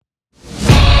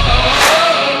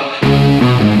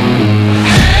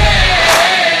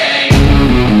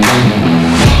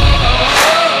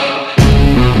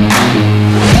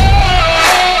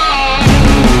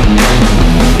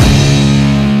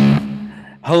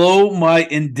Hello, my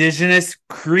indigenous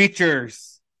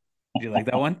creatures. Do you like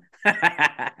that one?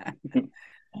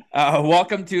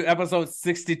 Welcome to episode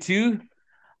 62.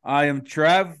 I am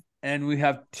Trev, and we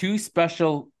have two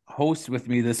special hosts with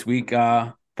me this week.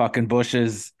 Fucking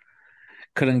Bushes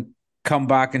couldn't come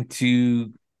back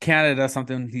into Canada.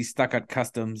 Something he's stuck at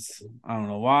customs. I don't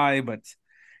know why, but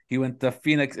he went to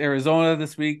Phoenix, Arizona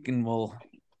this week, and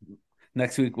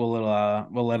next week we'll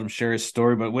let him share his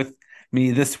story. But with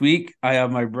me this week, I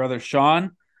have my brother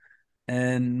Sean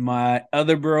and my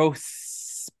other bro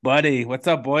Spuddy. What's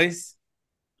up, boys?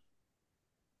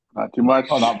 Not too much.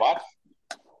 Oh, not much.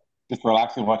 Just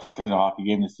relaxing, watching the hockey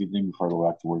game this evening before I go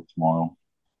back to work tomorrow.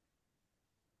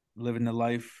 Living the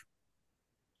life.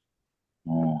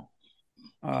 Yeah.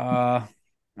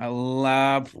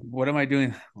 What am I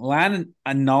doing? Land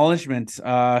acknowledgement.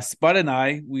 Spud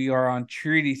and we are on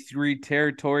Treaty 3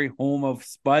 territory, home of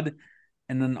Spud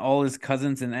and then all his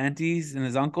cousins and aunties and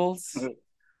his uncles.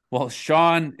 Well,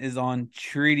 Sean is on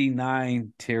Treaty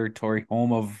 9 territory,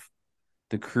 home of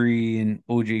the Cree and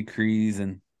OJ Crees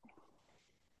and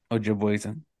Ojibways.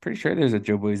 I'm pretty sure there's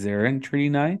Ojibways there in Treaty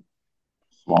 9.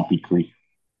 Swampy Creek.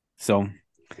 So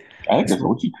I think there's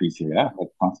OG Creek here, yeah.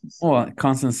 Like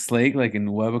Constance Lake, like in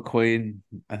Webequay, and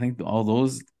I think all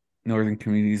those northern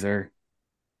communities are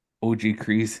OG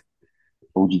Crees.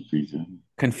 OG Creek. Yeah.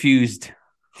 Confused.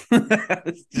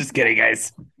 Just kidding,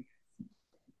 guys.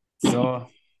 So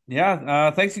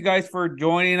yeah, thanks you guys for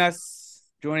joining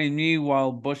me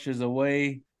while Bush is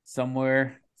away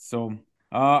somewhere. So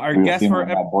our Maybe guest for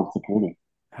border security.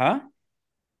 huh?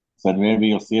 Said maybe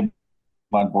you'll see him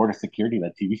on Border Security,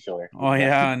 that TV show there. Oh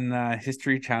yeah, on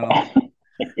History Channel.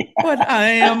 But I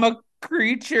am a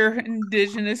creature,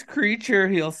 indigenous creature,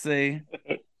 he'll say.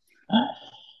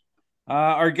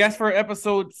 Our guest for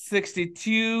episode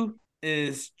 62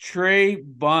 is Trey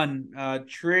Bunn.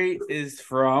 She is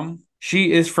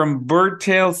from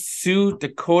Birdtail, Sioux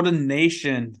Dakota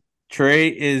Nation. Trey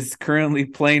is currently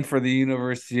playing for the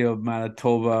University of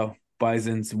Manitoba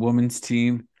Bison's women's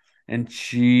team, and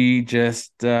she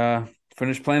just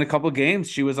finished playing a couple of games.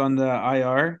 She was on the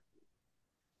IR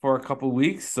for a couple of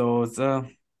weeks, so it's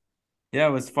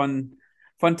it was fun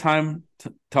time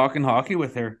talking hockey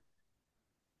with her.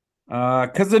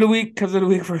 Cuz of the week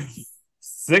for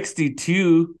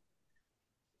 62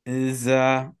 is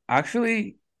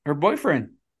actually her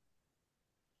boyfriend,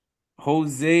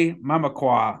 Jose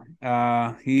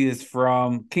Mamakwa. He is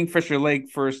from Kingfisher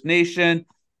Lake First Nation,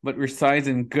 but resides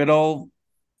in good old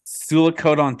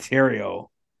Sulicote, Ontario.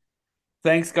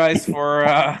 Thanks, guys,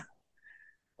 for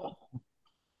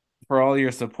all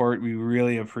your support. We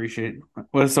really appreciate it. It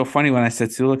was so funny when I said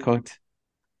Sulicote.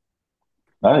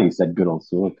 I think you said good old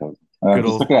Sulicote. Good Just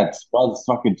old. look at Spud's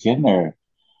fucking chin there.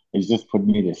 He's just putting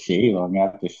me to shave. I'm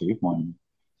gonna have to shave one.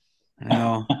 I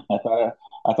know. I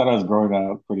thought I was growing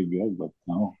out pretty good, but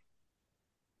no.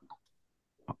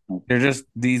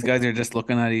 These guys are just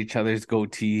looking at each other's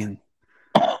goatee and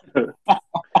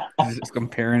just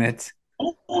comparing it.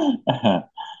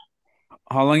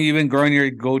 How long you been growing your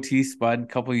goatee, Spud? A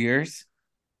couple years?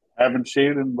 I haven't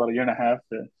shaved in about a year and a half.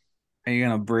 Are you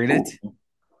gonna braid it? I'm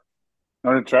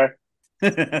gonna try.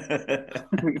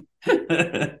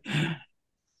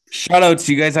 Shout outs.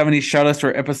 You guys have any shout outs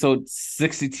for episode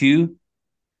 62?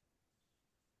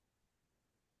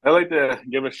 I'd like to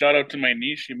give a shout out to my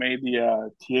niece. She made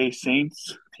the TA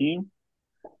Saints team.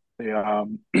 They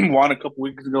won a couple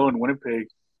weeks ago in Winnipeg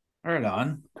Right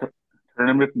on.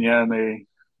 tournament. Yeah, and they've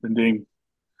been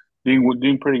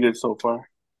doing pretty good so far.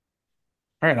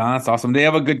 Right on. That's awesome. They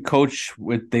have a good coach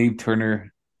with Dave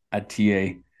Turner at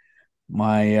TA.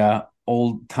 My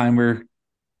old timer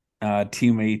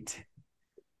teammate.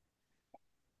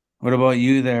 What about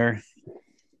you there,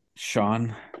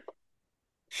 Sean?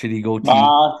 Shitty goatee.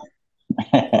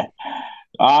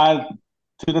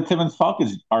 To the Timmins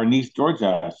Falcons, our niece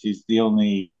Georgia. She's the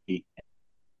only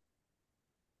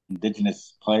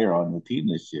Indigenous player on the team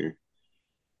this year.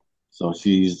 So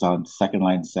she's on second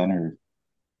line center.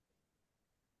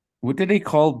 What did they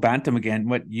call Bantam again?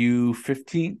 What,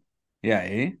 U15? Yeah,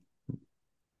 eh?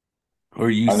 Or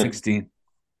U16?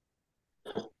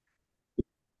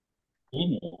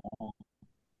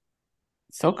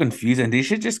 So confusing. They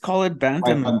should just call it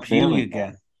Bantam and Peewee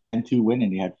again. And 2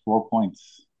 winning. He had 4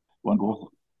 points, 1 goal.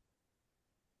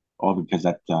 Oh, because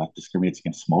that discriminates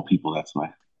against small people. That's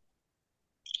why.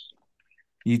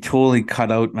 You totally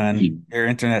cut out, man. Your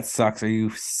internet sucks. Are you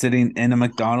sitting in a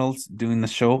McDonald's doing the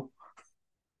show?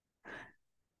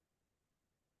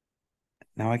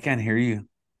 Now I can't hear you.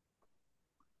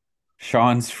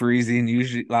 Sean's freezing.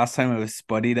 Usually, last time it was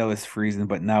Spuddy that was freezing,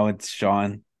 but now it's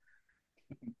Sean.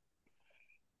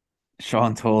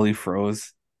 Sean totally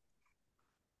froze.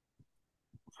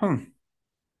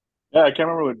 Yeah, I can't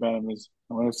remember what band it is.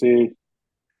 I want to say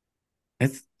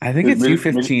I think is it's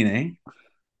mid, mid, U15, eh?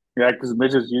 yeah, because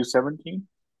Midge is U17.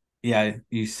 Yeah,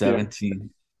 Yeah. U17.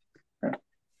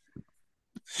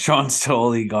 Sean's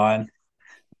totally gone.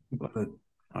 What a,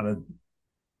 what a,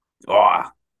 oh.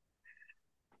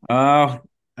 I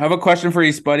have a question for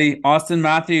you, Spuddy. Austin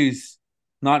Matthews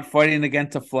not fighting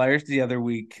against the Flyers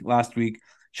last week.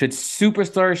 Should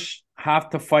superstars have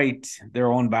to fight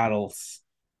their own battles?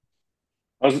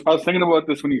 I was thinking about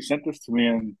this when you sent this to me,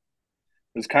 and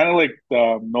it's kind of like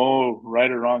no right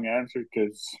or wrong answer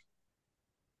because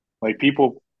like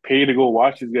people pay to go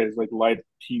watch these guys like light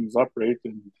teams up, right?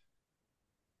 And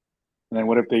then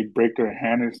what if they break their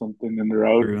hand or something and they're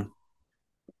out? True.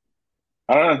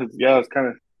 I don't know. Yeah, it's kind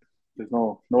of there's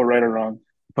no right or wrong.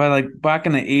 But like back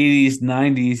in the 80s,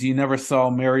 90s, you never saw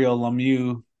Mario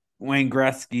Lemieux, Wayne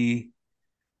Gretzky,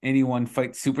 anyone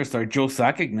fight superstar. Joe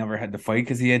Sakic never had to fight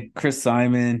because he had Chris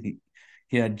Simon,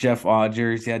 he had Jeff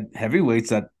Odgers, he had heavyweights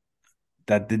that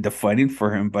did the fighting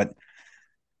for him. But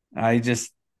I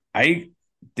just I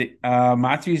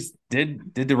Matthews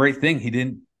did the right thing. He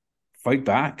didn't fight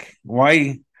back.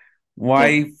 Yeah,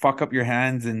 Why fuck up your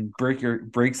hands and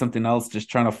break something else just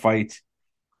trying to fight?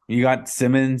 You got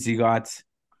Simmons, you got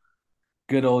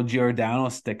good old Giordano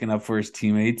sticking up for his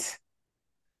teammates.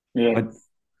 yeah,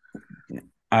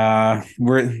 But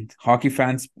we're hockey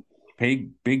fans pay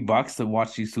big bucks to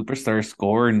watch these superstars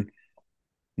score and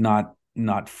not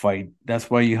fight. That's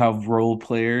why you have role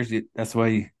players. That's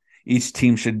why each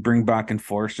team should bring back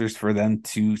enforcers for them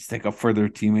to stick up for their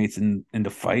teammates and to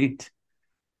fight.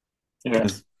 yeah,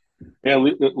 Because yeah.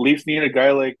 Leafs need a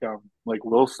guy like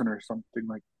Wilson or something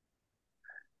like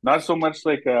not so much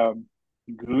like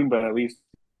Goon, but at least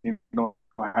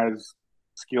has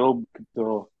skill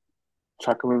to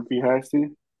chuck him if he has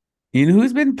to. you know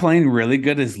who's been playing really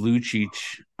good is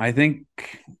Lucic. I think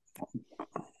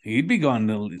he'd be going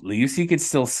to Leafs. He could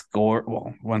still score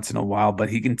well once in a while, but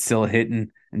he can still hit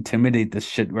and intimidate the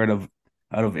shit out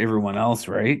of everyone else,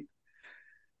 right?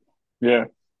 Yeah,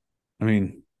 I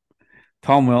mean,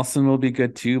 Tom Wilson will be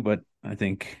good too, but I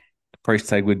think the price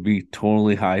tag would be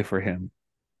totally high for him.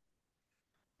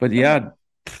 But yeah,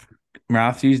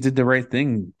 Matthews did the right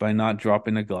thing by not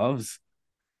dropping the gloves.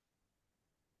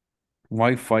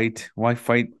 Why fight? Why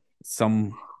fight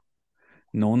some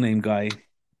no-name guy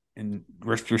and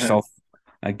risk yeah. yourself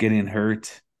at getting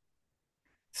hurt?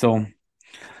 So,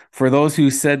 for those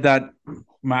who said that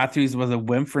Matthews was a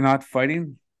wimp for not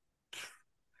fighting,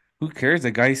 who cares?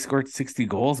 The guy scored 60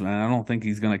 goals, man. I don't think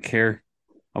he's gonna care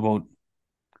about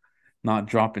not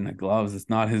dropping the gloves. It's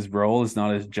not his role. It's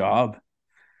not his job.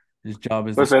 His job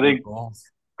is to Plus, I score think goals.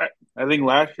 I, I think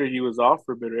last year he was off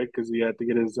for a bit, right? Because he had to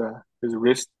get his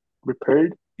wrist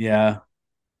repaired. Yeah,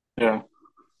 Yeah,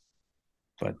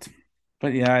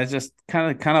 but yeah, it just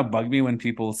kind of bugged me when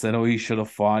people said, "Oh, he should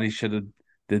have fought. He should have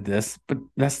did this." But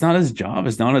that's not his job.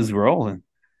 It's not his role. And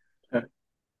yeah.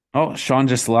 oh, Sean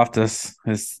just left us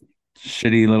his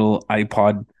shitty little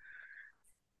iPod.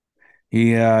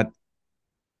 He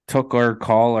took our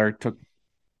call or took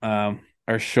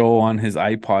our show on his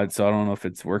iPod, so I don't know if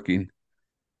it's working.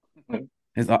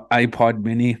 His iPod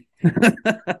Mini.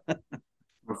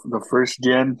 The first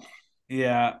gen.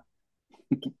 Yeah,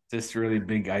 this really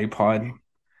big iPod.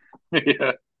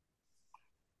 Yeah.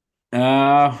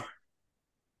 Uh,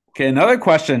 okay, another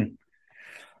question.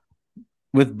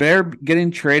 With Bear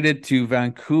getting traded to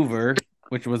Vancouver,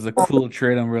 which was a cool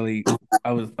trade,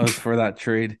 I was for that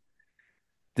trade.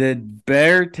 Did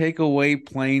Bear take away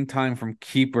playing time from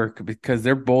Keeper because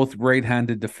they're both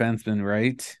right-handed defensemen,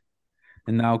 right?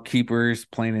 And now Keeper's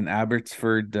playing in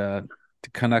Abbotsford, the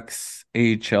Canucks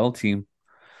AHL team.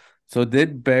 So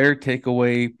did Bear take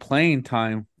away playing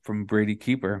time from Brady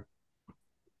Keeper?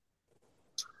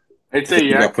 I'd I think say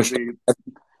he yeah, got because pushed.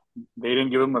 they didn't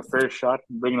give him a fair shot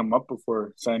in bringing him up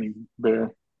before signing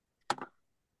Bear.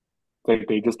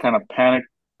 They just kind of panicked,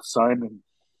 signed, and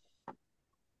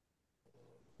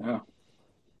yeah,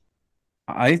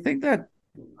 I think that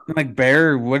like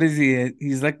Bear, what is he?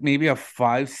 He's like maybe a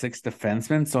 5'6"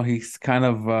 defenseman, so he's kind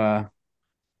of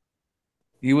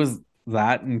he was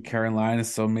that in Carolina,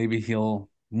 so maybe he'll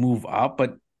move up.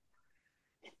 But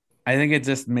I think it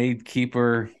just made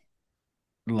Keeper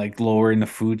like lower in the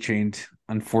food chain.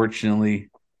 Unfortunately,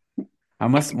 I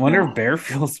must wonder yeah, if Bear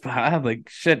feels bad. Like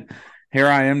shit, here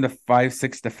I am, the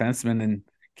 5'6" defenseman, and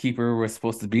Keeper was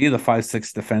supposed to be the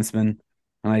 5'6" defenseman,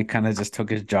 and I kind of just took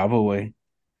his job away.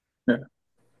 yeah.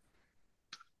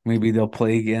 Maybe they'll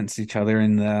play against each other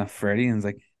in the Freddie, and it's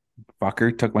like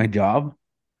fucker took my job.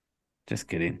 Just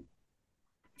kidding.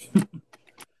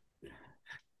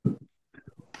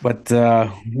 But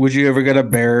would you ever get a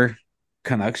Bear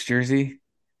Canucks jersey?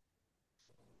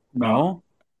 No. No?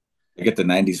 I get the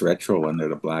 '90s retro one. They're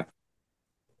the black.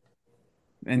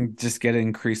 And just get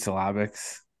increased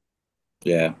syllabics.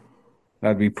 Yeah.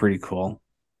 That'd be pretty cool.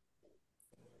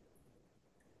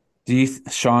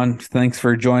 Sean, thanks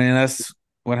for joining us.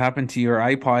 What happened to your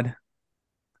iPod?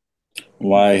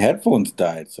 My headphones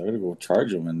died, so I gotta go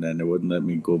charge them, and then it wouldn't let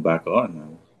me go back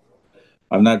on.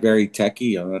 I'm not very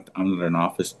techy. I'm not an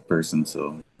office person,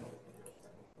 so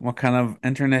What kind of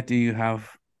internet do you have?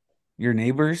 Your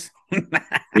neighbors?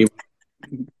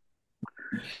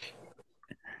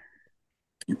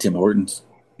 Tim Hortons.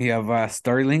 You have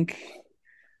Starlink?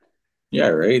 Yeah,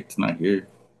 right. It's not here.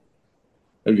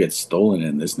 It would get stolen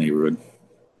in this neighborhood.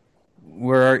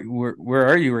 Where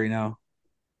are you right now?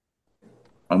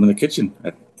 I'm in the kitchen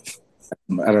at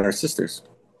our sister's.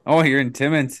 Oh, you're in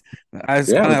Timmins. I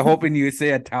was Yeah, kind of hoping you would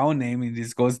say a town name and he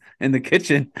just goes in the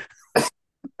kitchen.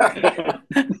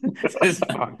 Just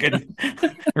fucking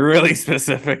really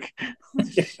specific.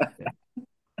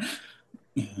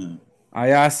 I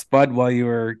asked Spud while you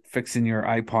were fixing your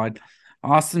iPod.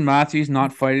 Austin Matthews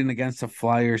not fighting against the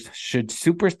Flyers. Should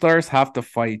superstars have to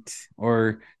fight,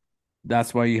 or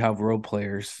that's why you have role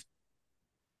players?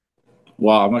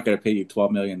 Well, I'm not going to pay you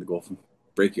 12 million to go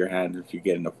break your hand if you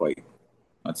get in a fight.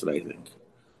 That's what I think.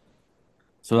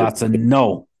 So that's a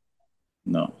no.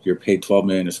 No, you're paid 12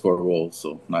 million to score goals,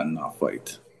 so not enough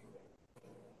fight.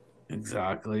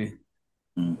 Exactly.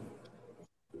 Mm.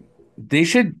 They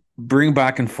should bring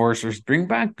back enforcers, bring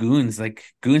back goons, like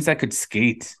goons that could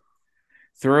skate.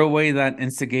 Throw away that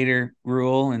instigator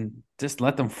rule and just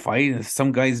let them fight. If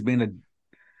some guy's being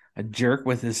a jerk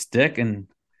with his stick and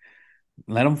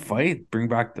let him fight. Bring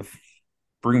back the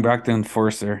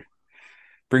enforcer.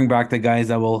 Bring back the guys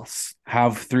that will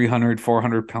have 300,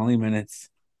 400 penalty minutes.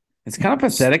 It's kind of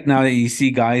pathetic now that you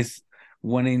see guys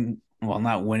winning, well,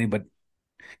 not winning, but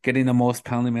getting the most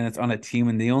penalty minutes on a team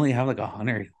and they only have like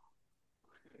 100.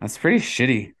 That's pretty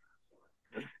shitty.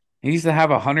 He used to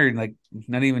have 100, like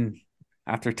not even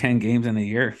after 10 games in a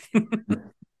year. You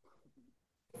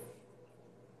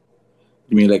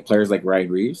mean like players like Ryan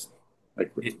Reeves?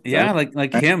 Like Yeah,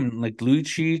 like him, like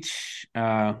Lucic,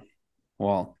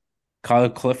 well, Kyle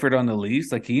Clifford on the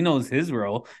Leafs, like he knows his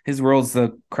role. His role is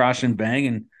to crash and bang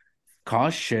and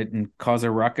cause shit and cause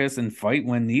a ruckus and fight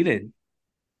when needed.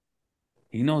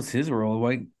 He knows his role.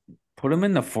 Why put him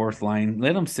in the fourth line?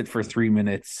 Let him sit for 3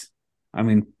 minutes. I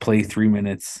mean, play 3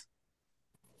 minutes.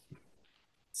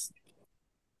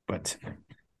 But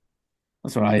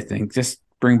that's what I think. Just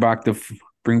bring back the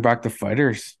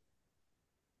fighters.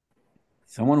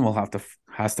 Someone will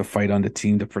has to fight on the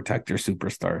team to protect their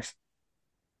superstars.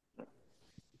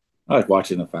 I like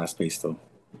watching the fast pace though.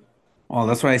 Well,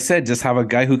 that's why I said just have a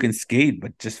guy who can skate,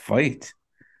 but just fight,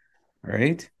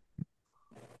 right?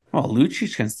 Well,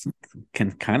 Lucic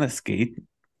can kind of skate.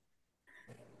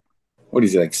 What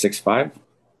is he like 6'5"?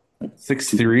 Like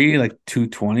 6'3", like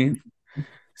 220.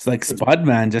 It's like Spud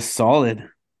man, just solid.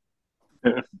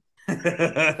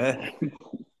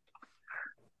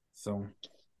 So,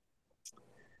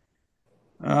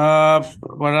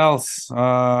 what else?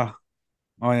 Oh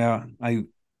yeah, I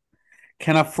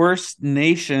can a First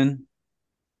Nation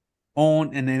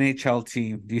own an NHL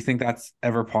team? Do you think that's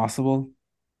ever possible?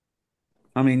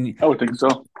 I mean, I would think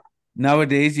so.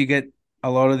 nowadays you get a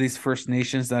lot of these First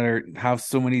Nations that have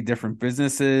so many different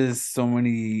businesses, so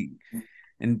many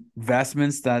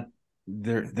investments that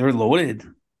they're loaded.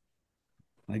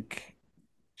 Like,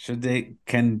 should they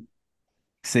can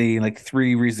say like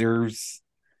three reserves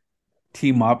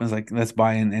team up and it's like let's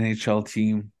buy an NHL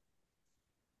team.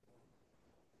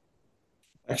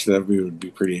 Actually, would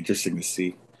be pretty interesting to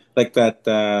see. Like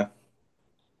that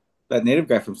native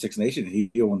guy from Six Nation,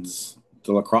 he owns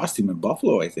the lacrosse team in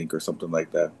Buffalo, I think, or something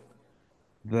like that.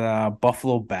 The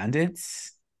Buffalo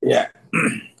Bandits. Yeah,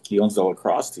 he owns the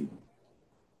lacrosse team.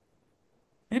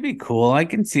 It'd be cool. I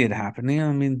can see it happening.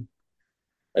 I mean,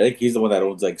 I think he's the one that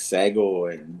owns like Sago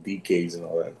and DKs and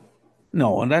all that.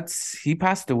 no, that's he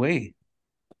passed away.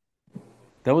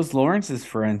 That was Lawrence's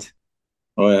friend.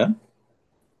 Oh yeah,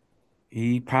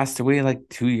 He passed away like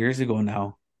 2 years ago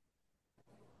now.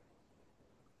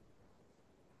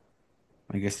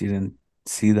 I guess you didn't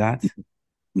see that.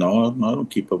 no, I don't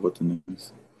keep up with the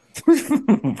news.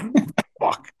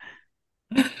 Fuck.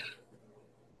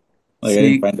 Like I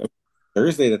didn't See, find out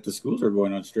Thursday that the schools are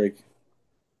going on strike.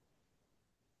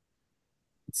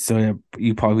 so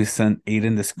you probably sent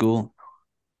Aiden to school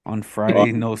on Oh,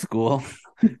 Friday, no school.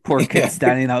 Poor kid yeah,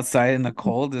 standing outside in the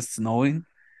cold, it's snowing.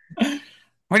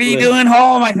 What are you like, doing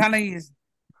home? I kind of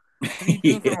What are you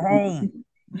doing from yeah. home?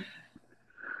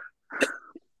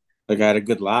 Like I had a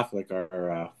good laugh. Like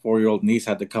our 4-year-old niece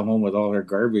had to come home with all her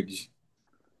garbage,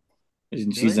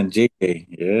 and she's Really? in JK.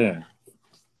 Yeah.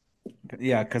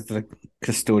 Yeah, because the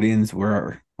custodians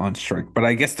were on strike, but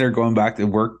I guess they're going back to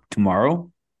work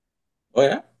tomorrow. Oh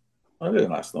yeah. I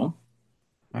didn't last long.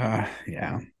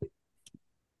 Yeah.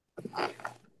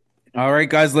 All right,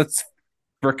 guys, let's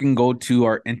freaking go to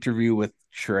our interview with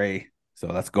Trey. So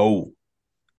let's go.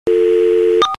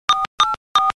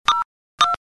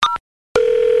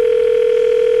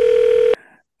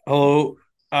 Hello.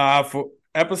 For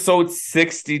episode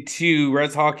 62,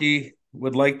 Reds Hockey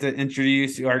would like to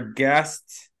introduce our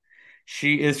guest.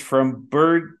 She is from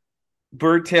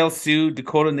Birdtail Sioux,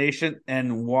 Dakota Nation,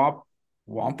 and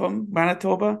Wampum,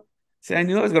 Manitoba. See, I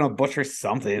knew I was going to butcher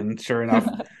something, sure enough.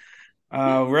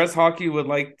 Res Hockey would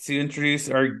like to introduce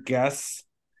our guest,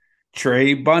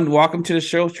 Trey Bund. Welcome to the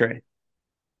show, Trey.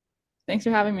 Thanks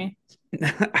for having me.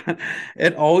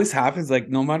 It always happens, like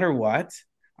no matter what,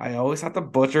 I always have to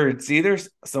butcher. It's either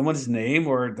someone's name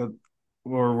or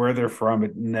where they're from.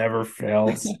 It never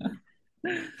fails.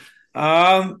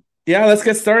 Yeah, let's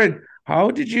get started.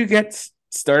 How did you get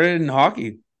started in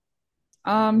hockey?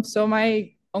 So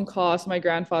my uncle, so my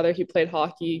grandfather, he played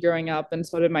hockey growing up, and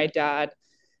so did my dad.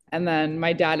 And then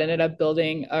my dad ended up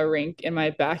building a rink in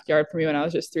my backyard for me when I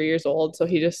was just 3 years old. So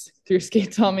he just threw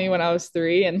skates on me when I was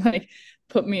three and like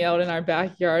put me out in our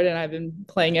backyard, and I've been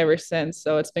playing ever since.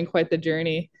 So it's been quite the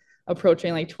journey,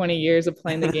 approaching like 20 years of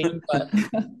playing the game. But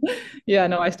yeah,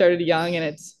 no, I started young, and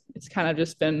it's kind of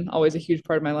just been always a huge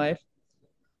part of my life.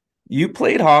 You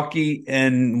played hockey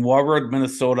in Warroad,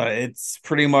 Minnesota. It's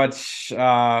pretty much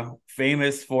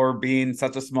famous for being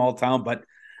such a small town, but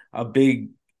a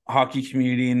big hockey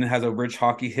community and has a rich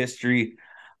hockey history.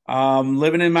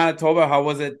 Living in Manitoba, how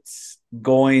was it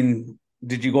going?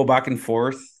 Did you go back and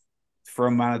forth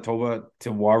from Manitoba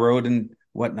to Warroad and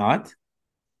whatnot?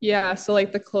 Yeah, so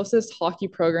like the closest hockey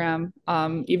program,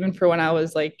 even for when I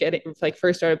was like getting like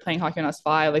first started playing hockey when I was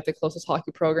five, like the closest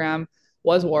hockey program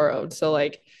was Warroad. So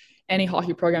like any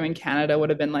hockey program in Canada would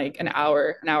have been like an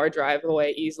hour drive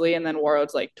away easily, and then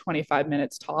Warroad's like 25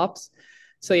 minutes tops.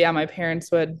 So yeah, my parents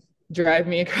would drive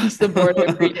me across the border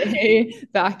every day,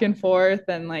 back and forth,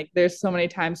 and like there's so many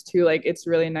times too. Like it's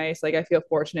really nice. Like I feel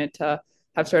fortunate to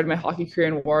have started my hockey career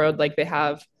in Warroad. Like they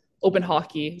have open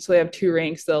hockey. So they have two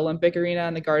rinks, the Olympic Arena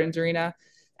and the Gardens Arena.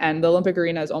 And the Olympic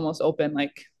Arena is almost open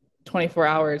like 24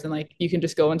 hours, and like you can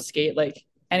just go and skate like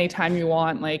anytime you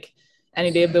want, like any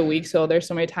day of the week. So there's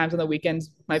so many times on the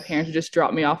weekends my parents would just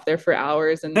drop me off there for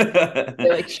hours, and they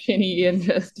like shinny and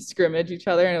just scrimmage each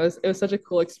other. And it was such a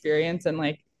cool experience. And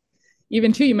like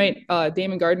even too, you might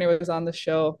Damon Gardner was on the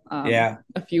show Yeah.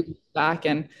 a few weeks back,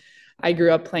 and I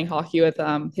grew up playing hockey with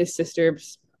his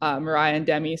sisters Mariah and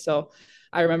Demi. So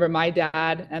I remember my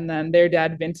dad and then their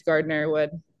dad Vince Gardner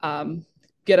would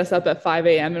get us up at 5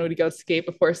 a.m. and we'd go skate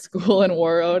before school in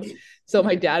Warroad. So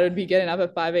my dad would be getting up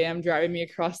at 5 a.m. driving me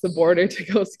across the border to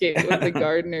go skate with the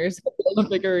Gardners at the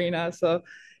Olympic Arena. So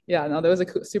yeah, no, that was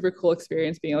a super cool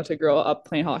experience being able to grow up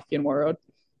playing hockey in Warroad.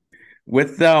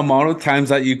 With the amount of times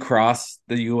that you cross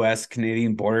the U.S.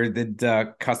 Canadian border, did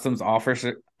customs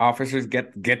officers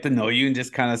get to know you and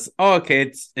just kind of, oh,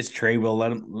 okay, it's Trey, we'll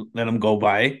let him go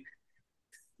by.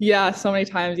 Yeah, so many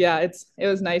times. Yeah, it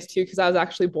was nice too because I was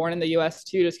actually born in the U.S.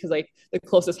 too, just because like the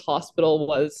closest hospital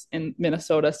was in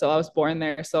Minnesota, so I was born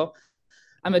there. So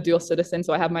I'm a dual citizen,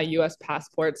 so I have my U.S.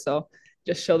 passport. So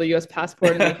just show the U.S.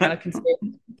 passport, and they kind of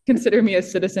consider me a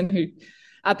citizen. Who,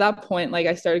 at that point, like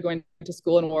I started going to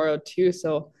school in Warroad too.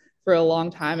 So for a long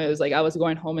time, it was like I was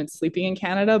going home and sleeping in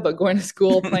Canada, but going to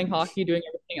school, playing hockey, doing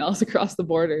everything else across the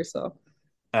border. So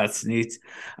That's neat.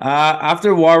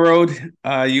 After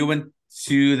Warroad, you went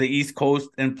to the East Coast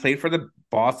and played for the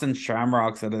Boston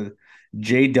Shamrocks at a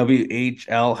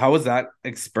JWHL. How was that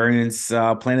experience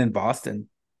playing in Boston?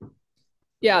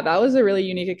 yeah, that was a really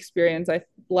unique experience. I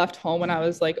left home when I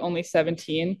was like only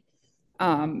 17.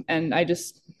 And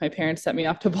my parents sent me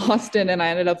off to Boston, and I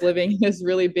ended up living in this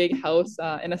really big house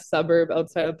in a suburb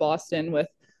outside of Boston with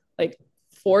like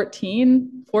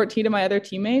 14 of my other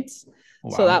teammates.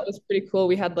 So Wow. that was pretty cool.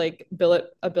 We had like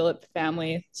a billet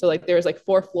family. So like there was like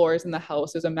 4 floors in the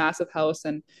house. It was a massive house,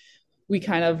 and we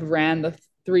kind of ran the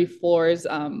 3 floors,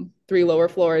 three lower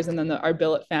floors, and then our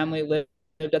billet family lived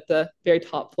at the very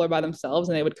top floor by themselves,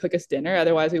 and they would cook us dinner.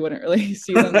 Otherwise, we wouldn't really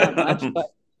see them that much. But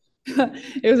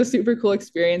it was a super cool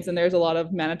experience. And there's a lot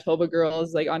of Manitoba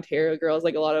girls, like Ontario girls,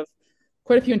 like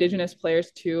quite a few Indigenous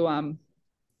players too.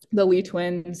 The Lee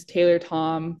twins, Taylor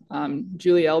Tom,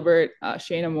 Julie Elbert,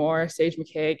 Shayna Moore, Sage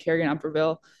McKay, Kerrigan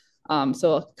Umperville.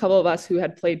 So a couple of us who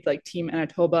had played like Team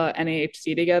Manitoba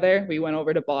NAHC together, we went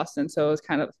over to Boston. So it was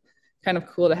kind of kind of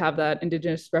cool to have that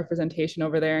Indigenous representation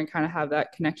over there and kind of have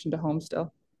that connection to home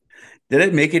still. Did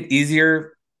it make it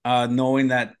easier knowing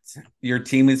that your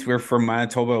teammates were from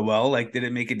Manitoba? Well, like, did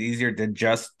it make it easier to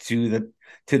adjust to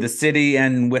the city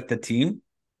and with the team?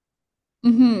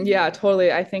 Yeah,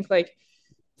 totally. I think like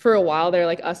for a while there,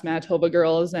 like us Manitoba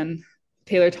girls and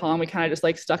Taylor Tom, we kind of just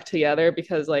like stuck together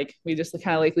because like we just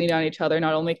kind of like leaned on each other,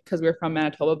 not only because we were from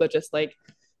Manitoba, but just like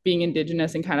being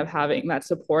Indigenous and kind of having that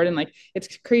support. And like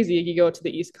it's crazy. You go to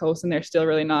the East Coast and they're still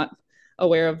really not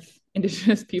aware of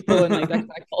Indigenous people and like that kind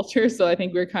of culture. So I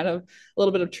think we're kind of a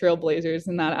little bit of trailblazers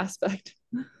in that aspect.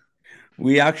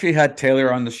 We actually had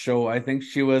Taylor on the show. I think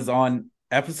she was on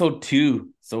episode 2.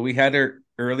 So we had her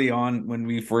early on when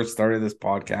we first started this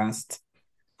podcast.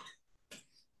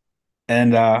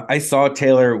 And I saw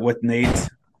Taylor with Nate.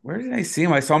 Where did I see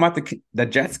him? I saw him at the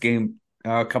Jets game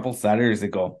a couple Saturdays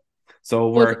ago. So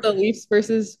Was it the Leafs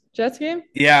versus Jets game?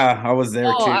 yeah, I was there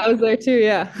Oh, too. I was there too.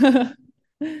 Yeah.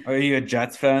 Are you a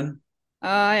Jets fan?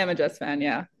 I am a Jets fan.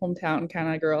 Yeah. Hometown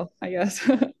kind of girl, I guess.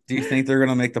 Do you think they're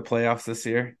gonna make the playoffs this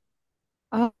year?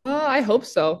 I hope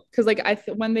so. Cause like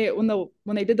when they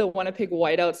did the Winnipeg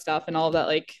whiteout stuff and all that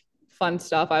like fun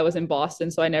stuff, I was in Boston,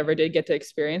 so I never did get to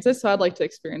experience it. So I'd like to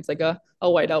experience like a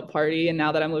whiteout party. And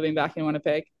now that I'm living back in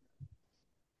Winnipeg.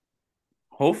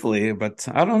 Hopefully, but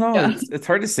I don't know. Yeah. It's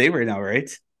hard to say right now, right?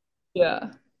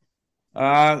 Yeah.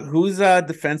 Who's a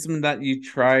defenseman that you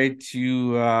try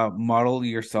to model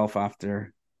yourself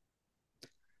after?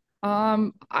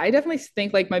 I definitely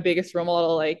think like my biggest role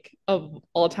model like of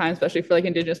all time, especially for like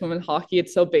Indigenous women hockey,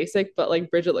 it's so basic, but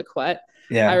like Bridget Lacquette.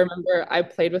 I Yeah. remember I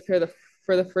played with her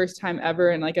for the first time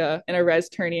ever in like a res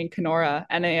tourney in Kenora,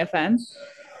 NAFN.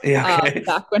 Yeah, okay.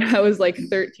 Back when I was like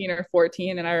 13 or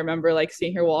 14. And I remember like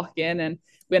seeing her walk in and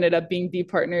we ended up being D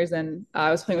partners. And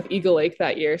I was playing with Eagle Lake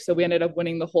that year. So we ended up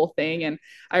winning the whole thing. And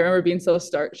I remember being so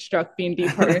struck being D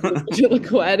partners with Bridget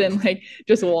Lacquette and like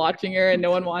just watching her and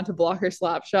no one wanted to block her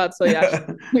slap shot. So yeah, she's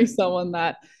definitely someone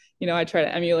that, I try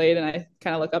to emulate and I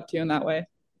kind of look up to in that way.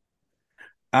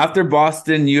 After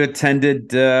Boston, you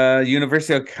attended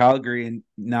University of Calgary, and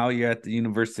now you're at the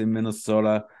University of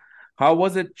Minnesota. How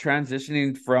was it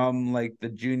transitioning from like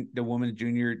the women's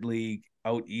junior league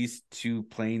out east to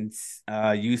playing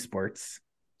U sports?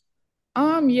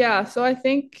 Yeah. So I don't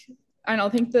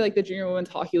think that like the junior women's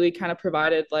hockey league kind of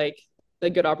provided like the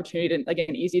good opportunity to like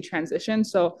an easy transition.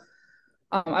 So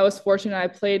I was fortunate. I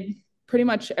played pretty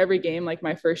much every game like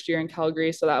my first year in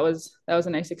Calgary, so that was a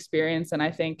nice experience. And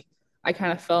I think I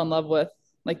kind of fell in love with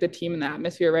like the team and the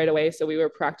atmosphere right away. So we were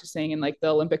practicing in like the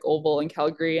Olympic Oval in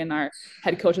Calgary, and our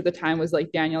head coach at the time was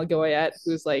like Danielle Goyette,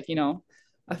 who's like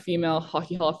a female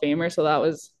hockey Hall of Famer. So that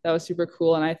was super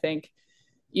cool. And I think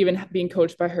even being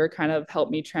coached by her kind of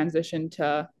helped me transition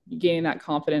to gaining that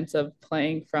confidence of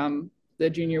playing from the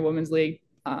junior women's league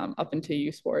up into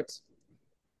U Sports.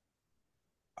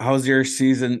 How's your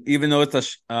season? Even though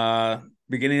it's a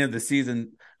beginning of the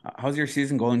season, how's your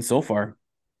season going so far?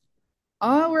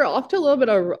 We're off to a little bit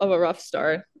of a rough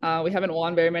start. We haven't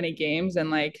won very many games, and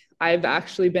like I've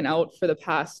actually been out for the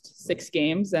past 6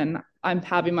 games, and I'm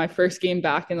having my first game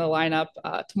back in the lineup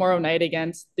tomorrow night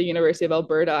against the University of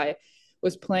Alberta. I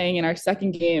was playing in our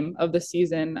second game of the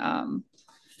season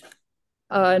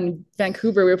in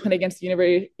Vancouver. We were playing against the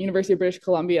University of British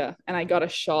Columbia, and I got a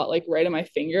shot like right in my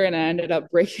finger, and I ended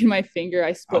up breaking my finger.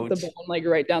 I split the Ouch. bone like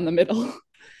right down the middle.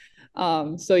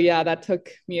 So yeah, that took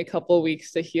me a couple of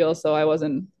weeks to heal. So I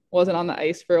wasn't on the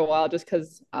ice for a while just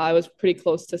because I was pretty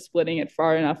close to splitting it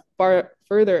far enough where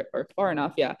I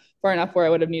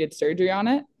would have needed surgery on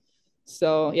it.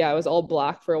 So yeah, I was all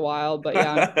black for a while, but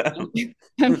yeah,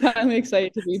 I'm finally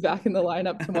excited to be back in the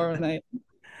lineup tomorrow night.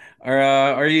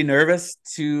 Are you nervous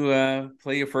to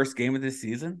play your first game of this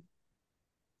season?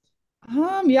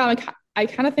 Yeah, like I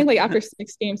kind of think like after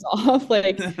 6 games off,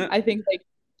 like I think like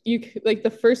like the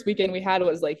first weekend we had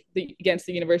was like against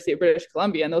the University of British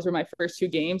Columbia, and those were my first 2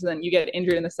 games. And then you get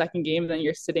injured in the second game, and then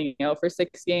you're sitting out for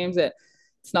 6 games.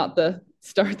 It's not the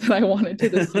start that I wanted to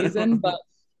the season, but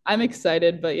I'm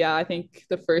excited. But yeah, I think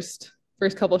the first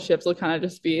couple shifts will kind of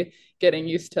just be getting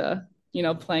used to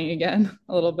playing again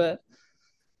a little bit.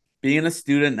 Being a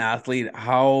student athlete,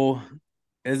 how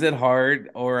is it hard,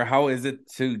 or how is it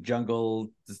to juggle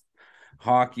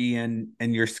hockey and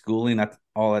your schooling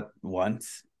all at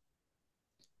once?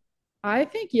 I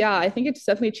think it's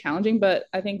definitely challenging, but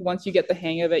I think once you get the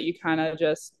hang of it,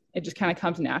 it just kind of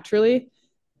comes naturally.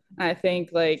 I think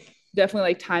like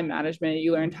definitely like time management,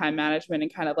 you learn time management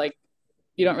and kind of like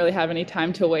you don't really have any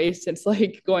time to waste. It's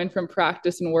like going from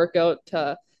practice and workout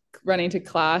to running to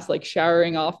class, like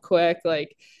showering off quick,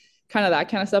 like kind of that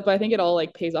kind of stuff. But I think it all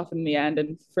like pays off in the end.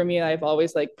 And for me, I've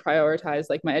always like prioritized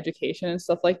like my education and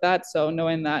stuff like that. So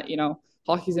knowing that,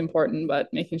 hockey's important, but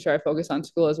making sure I focus on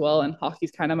school as well. And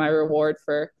hockey's kind of my reward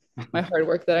for my hard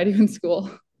work that I do in school.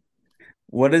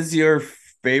 What is your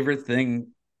favorite thing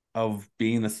of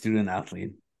being a student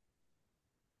athlete?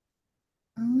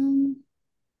 Um,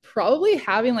 Probably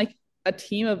having like a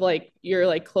team of like your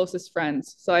like closest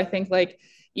friends. So I think like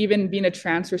even being a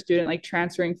transfer student, like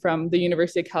transferring from the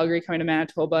University of Calgary coming to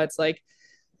Manitoba, it's like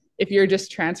if you're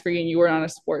just transferring and you weren't on a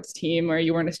sports team or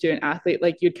you weren't a student athlete,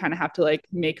 like you'd kind of have to like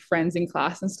make friends in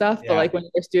class and stuff. But Yeah. like when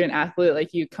you're a student athlete,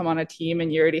 like you come on a team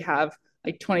and you already have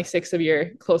like 26 of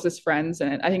your closest friends.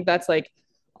 And I think that's like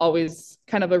always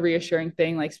kind of a reassuring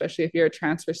thing, like especially if you're a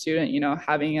transfer student,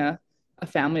 having a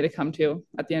family to come to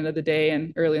at the end of the day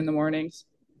and early in the mornings.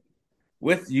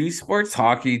 With U Sports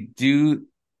hockey,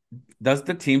 does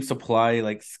the team supply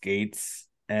like skates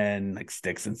and like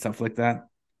sticks and stuff like that?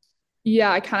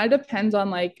 Yeah, it kind of depends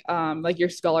on like your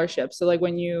scholarship. So like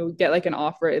when you get like an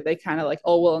offer, they kind of like,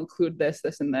 oh, we'll include this,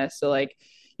 this, and this. So like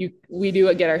we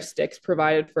do get our sticks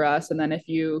provided for us, and then if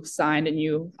you signed and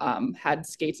you had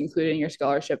skates included in your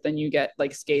scholarship, then you get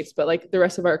like skates. But like the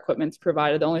rest of our equipment's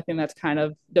provided. The only thing that's kind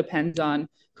of depends on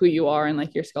who you are and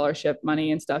like your scholarship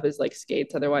money and stuff is like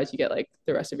skates. Otherwise, you get like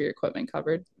the rest of your equipment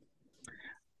covered.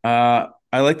 I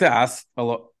like to ask a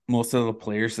lot most of the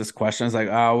players this question is like,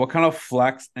 what kind of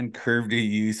flex and curve do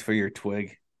you use for your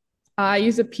twig? I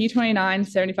use a P29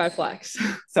 75 flex.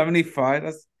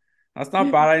 75. That's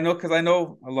not bad. I know because I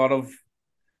know a lot of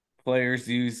players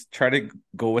try to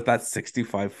go with that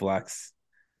 65 flex.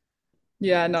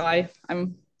 Yeah, no,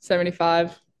 I'm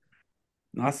 75.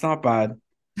 No, that's not bad.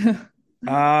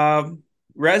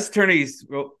 Res tourneys.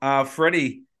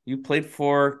 Freddie, you played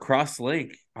for Cross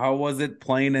Lake. How was it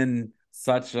playing in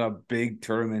such a big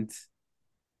tournament?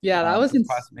 Yeah, that was For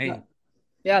Class A.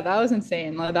 yeah, that was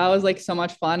insane. Like that was like so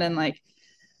much fun and like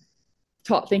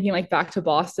thinking like back to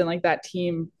Boston, like that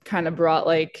team kind of brought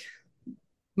like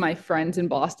my friends in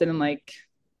Boston and like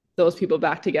those people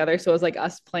back together. So it was like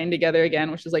us playing together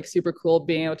again, which is like super cool.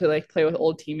 Being able to like play with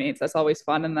old teammates, that's always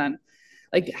fun. And then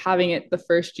like having it the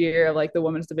first year of like the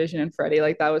women's division in Freddie,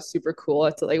 like that was super cool.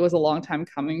 It's like it was a long time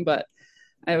coming, but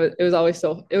it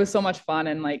was so much fun.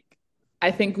 And like I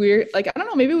think we're like I don't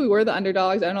know, maybe we were the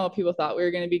underdogs. I don't know if people thought we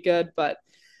were going to be good, but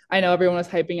I know everyone was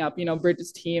hyping up,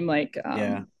 Bridget's team, like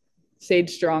Yeah.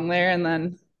 Sage Strong there, and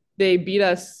then they beat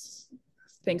us.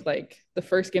 I think like the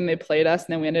first game they played us,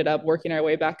 and then we ended up working our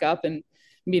way back up and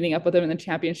meeting up with them in the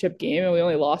championship game, and we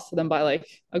only lost to them by like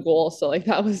a goal. So like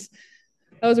that was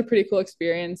a pretty cool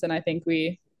experience, and I think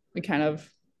we kind of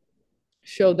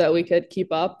showed that we could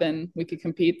keep up and we could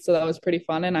compete. So that was pretty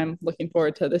fun, and I'm looking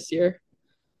forward to this year.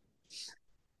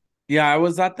 Yeah, I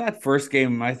was at that first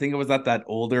game. I think it was at that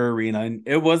older arena, and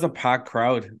it was a packed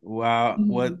crowd. Wow,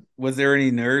 what Mhm. was there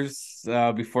any nerves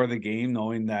before the game,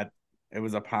 knowing that it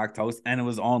was a packed house and it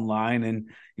was online, and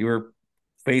you were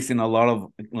facing a lot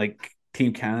of like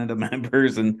Team Canada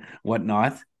members and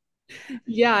whatnot?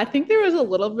 Yeah, I think there was a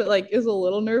little bit like it was a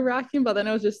little nerve wracking, but then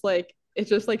it was just like it's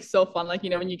just like so fun. Like,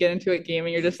 when you get into a game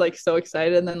and you're just like so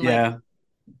excited, and then like Yeah,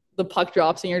 the puck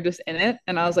drops and you're just in it.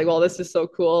 And I was like, well, this is so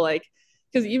cool. Like,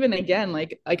 because even again,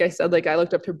 like I said, like I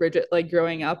looked up to Bridget like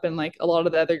growing up, and like a lot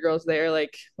of the other girls there,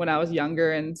 like when I was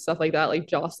younger and stuff like that, like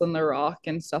Jocelyn the Rock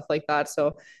and stuff like that.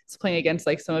 So it's playing against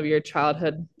like some of your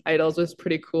childhood idols was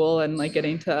pretty cool, and like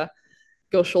getting to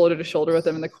go shoulder to shoulder with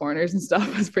them in the corners and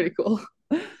stuff was pretty cool.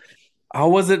 how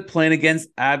was it playing against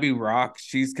Abby Rock?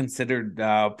 She's considered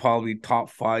probably top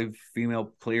 5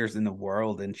 female players in the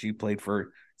world, and she played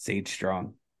for Sage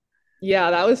Strong.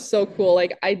 Yeah, that was so cool.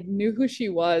 Like I knew who she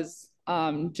was,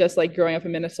 just like growing up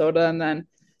in Minnesota, and then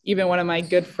even one of my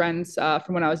good friends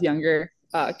from when I was younger,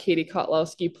 Katie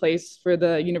Kotlowski, plays for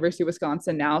the University of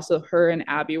Wisconsin now. So her and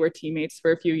Abby were teammates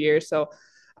for a few years. So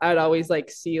I'd always like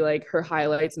see like her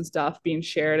highlights and stuff being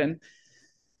shared, and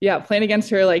yeah, playing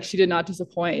against her, like she did not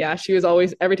disappoint. Yeah, she was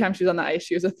always every time she was on the ice,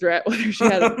 she was a threat, whether she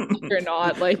had a puck or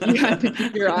not. Like you had to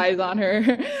keep your eyes on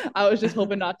her. I was just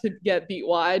hoping not to get beat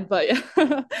wide, but yeah,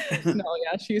 no,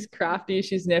 yeah, she's crafty,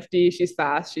 she's nifty, she's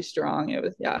fast, she's strong. It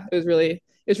was really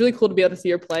cool to be able to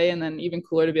see her play, and then even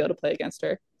cooler to be able to play against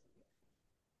her.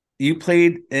 You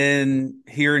played in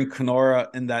here in Kenora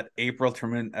in that April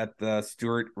tournament at the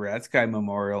Stuart Rathsky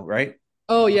Memorial, right?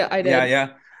 Oh yeah, I Yeah, did. yeah.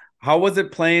 How was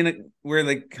it playing where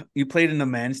like you played in the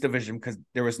men's division because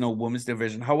there was no women's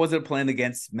division? How was it playing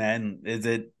against men? Is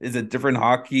it different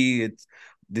hockey?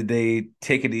 Did they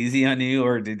take it easy on you,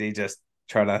 or did they just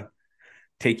try to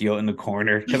take you out in the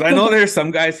corner? Because I know there's some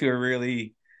guys who are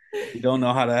really, you don't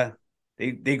know how to,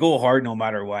 they go hard no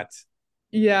matter what.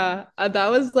 Yeah, that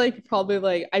was like probably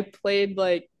like I played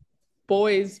like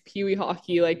boys pee wee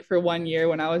hockey like for 1 year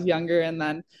when I was younger, and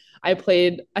then I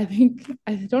played. I think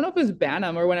I don't know if it was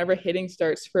Bantam or whenever hitting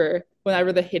starts for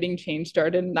whenever the hitting change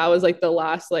started, and that was like the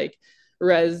last like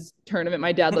res tournament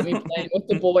my dad let me play in with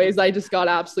the boys. I just got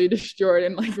absolutely destroyed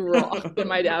and like rocked, and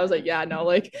my dad was like, "Yeah, no,"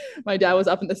 like my dad was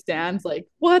up in the stands like,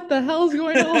 "What the hell's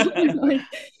going on?" Like,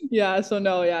 yeah, so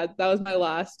no, yeah, that was my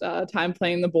last time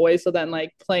playing the boys. So then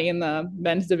like playing in the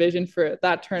men's division for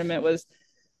that tournament was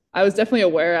I was definitely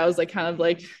aware. I was like kind of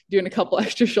like doing a couple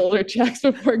extra shoulder checks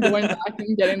before going back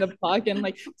and getting the puck. And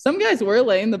like some guys were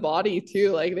laying the body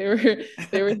too. Like they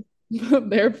were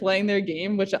they're playing their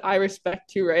game, which I respect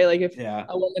too, right? Like if Yeah.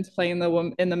 a woman's playing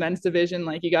in the men's division,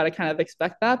 like you got to kind of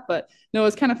expect that. But no,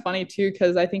 it's kind of funny too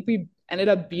because I think we ended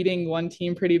up beating one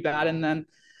team pretty bad, and then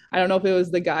I don't know if it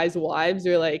was the guys' wives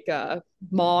or like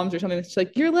moms or something. It's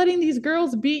like you're letting these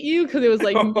girls beat you because it was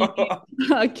like me,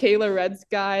 Kayla Red's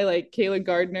guy, like Kayla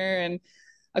Gardner, and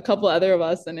a couple other of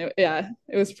us, and yeah,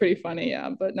 it was pretty funny. Yeah,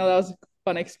 but no, that was a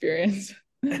fun experience.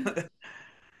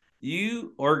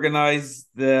 You organized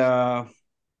their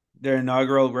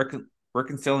inaugural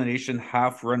Reconciliation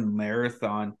Half Run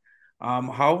Marathon.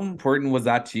 How important was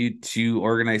that to you to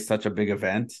organize such a big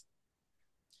event?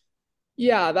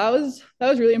 Yeah, that was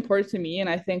really important to me, and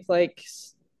I think like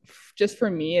just for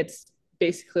me, it's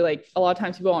basically like a lot of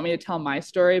times people want me to tell my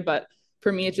story, but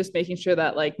for me, it's just making sure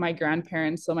that like my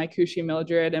grandparents, so my Kushi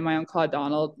Mildred and my uncle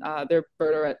Donald,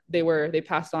 they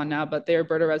passed on now, but they're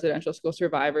Berta residential school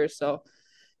survivors, so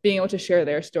being able to share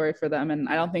their story for them, and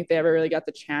I don't think they ever really got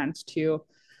the chance to,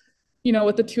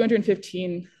 with the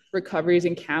 215 recoveries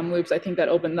in Kamloops, I think that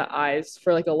opened the eyes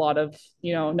for like a lot of,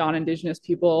 non-Indigenous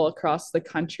people across the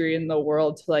country and the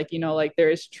world to like, like there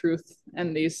is truth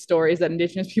and these stories that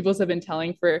Indigenous peoples have been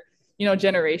telling for,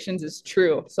 generations is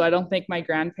true. So I don't think my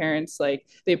grandparents, like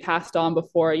they passed on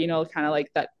before, kind of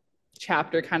like that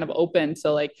chapter kind of opened.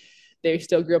 So like they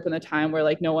still grew up in the time where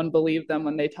like no one believed them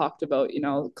when they talked about,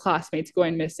 classmates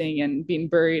going missing and being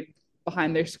buried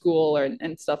behind their school or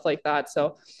and stuff like that.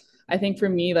 So I think for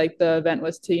me, like the event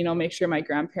was to, make sure my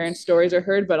grandparents' stories are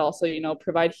heard, but also,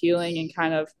 provide healing and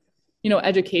kind of,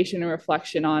 education and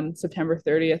reflection on September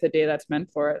 30th, a day that's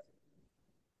meant for it.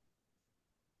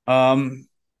 Um,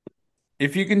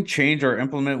 if you can change or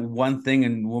implement one thing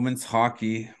in women's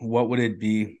hockey, what would it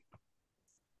be?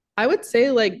 I would say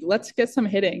like let's get some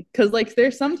hitting because like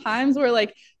there's some times where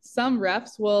like some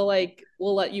refs will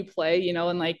let you play,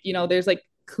 and like there's like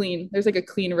a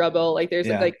clean rubble, like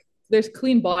Yeah. there's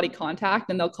clean body contact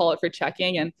and they'll call it for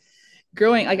checking. And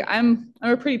growing like I'm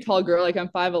a pretty tall girl, like I'm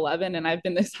 5'11", and I've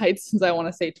been this height since I want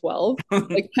to say 12.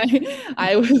 Like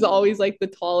I was always like the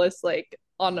tallest like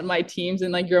on my teams,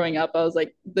 and like growing up I was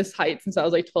like this height since I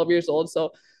was like 12 years old.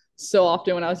 So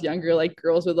often when I was younger, like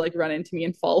girls would like run into me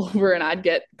and fall over, and I'd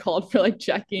get called for like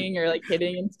checking or like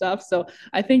hitting and stuff. So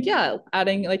I think yeah,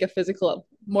 adding like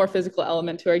more physical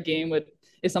element to our game would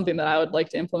is something that I would like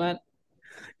to implement.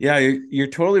 Yeah, you're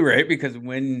totally right because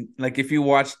when like if you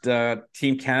watched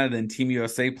Team Canada and Team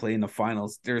USA play in the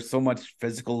finals, there's so much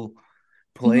physical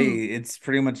play. Mm-hmm. It's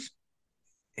pretty much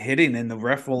hitting and the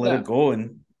ref will let Yeah. it go.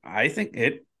 And I think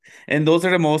and those are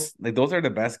the most like those are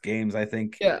the best games. I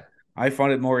think Yeah. I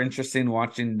found it more interesting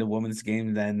watching the women's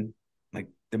game than like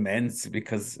the men's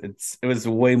because it was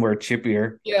way more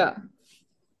chippier. Yeah.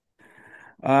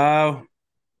 Uh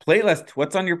Playlist.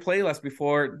 What's on your playlist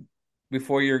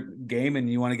before your game and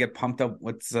you want to get pumped up?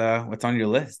 What's on your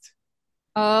list?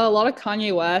 A lot of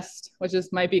Kanye West, which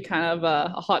is might be kind of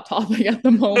a hot topic at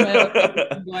the moment with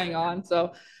everything going on.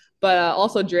 So, but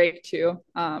also Drake too.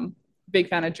 Big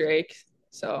fan of Drake.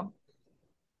 So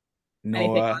No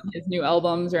anything on his new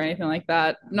albums or anything like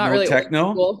that. Not no really old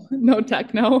techno? school, no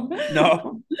techno.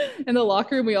 No. In the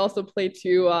locker room, we also play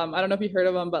too. I don't know if you heard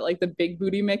of them, but like the Big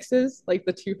Booty mixes, like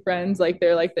the two friends, like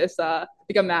they're like this, like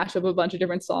a mashup of a bunch of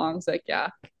different songs. Like yeah,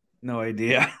 No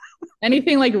idea.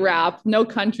 anything like rap, no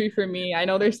country for me. I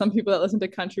know there's some people that listen to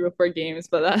country before games,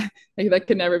 but that like that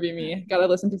could never be me. Gotta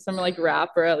listen to some like rap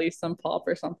or at least some pop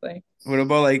or something. What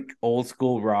about like old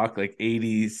school rock, like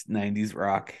 80s, 90s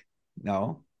rock?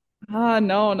 No.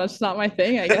 No, that's not my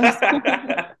thing, I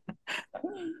guess.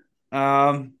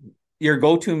 Um, your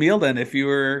go-to meal then, if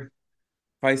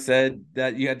I said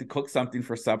that you had to cook something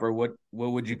for supper, what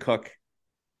would you cook?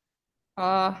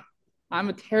 Uh, I'm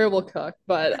a terrible cook,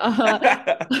 but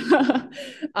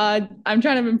I'm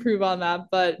trying to improve on that.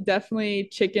 But definitely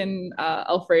chicken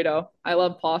Alfredo. I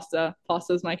love pasta.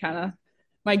 Pasta is my kind of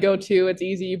my go-to. It's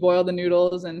easy. You boil the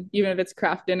noodles, and even if it's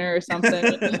craft dinner or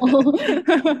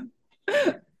something.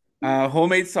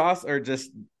 Homemade sauce or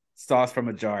just sauce from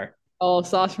a jar? Oh,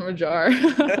 sauce from a jar.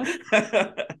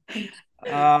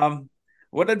 um,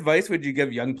 what advice would you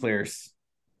give young players?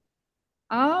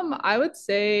 I would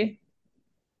say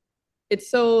it's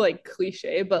so like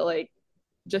cliche, but like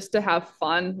just to have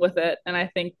fun with it. And I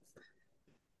think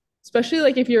especially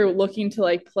like if you're looking to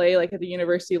like play like at the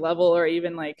university level or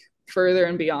even like further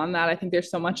and beyond that, I think there's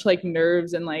so much like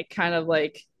nerves and like kind of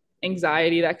like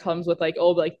anxiety that comes with like oh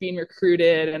like being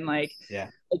recruited and Yeah.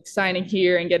 like signing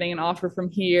here and getting an offer from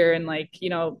here and like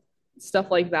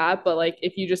stuff like that. But like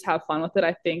if you just have fun with it,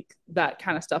 I think that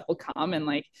kind of stuff will come. And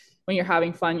like when you're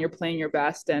having fun, you're playing your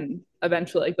best, and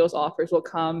eventually like those offers will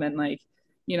come, and like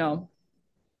you know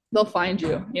they'll find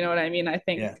you. You know what I mean? I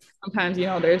think Yeah. sometimes,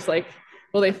 there's like,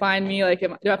 will they find me? Like,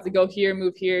 do I have to go here,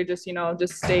 move here? Just,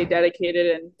 just stay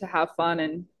dedicated and to have fun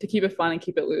and to keep it fun and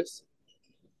keep it loose.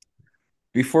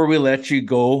 Before we let you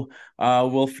go,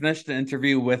 we'll finish the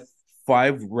interview with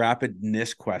 5 rapid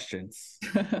niche questions.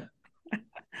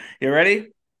 You ready?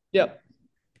 Yep.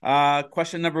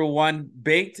 Question number 1,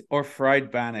 baked or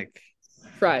fried bannock?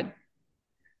 Fried.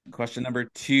 Question number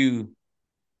 2,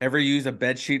 ever use a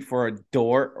bed sheet for a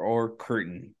door or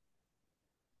curtain?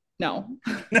 No.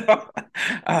 No.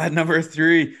 Number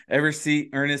 3, ever see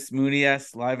Ernest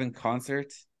Muniz live in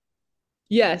concert?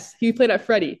 Yes, he played at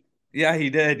Freddie. Yeah, he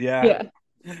did. Yeah.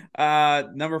 Yeah.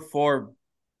 Number 4,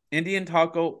 Indian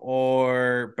taco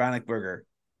or bannock burger?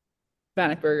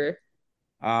 Bannock burger.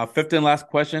 Fifth and last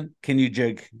question, can you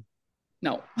jig?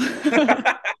 No.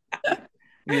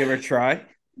 You ever try?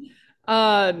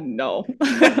 No.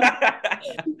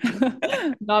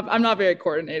 I'm not very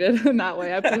coordinated in that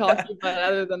way. I play hockey, but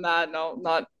other than that, no,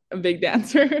 not a big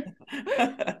dancer.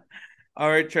 All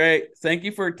right, Trey. Thank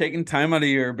you for taking time out of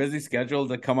your busy schedule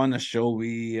to come on the show.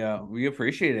 We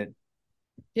appreciate it.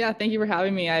 Yeah, thank you for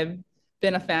having me. I've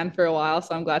been a fan for a while,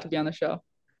 so I'm glad to be on the show.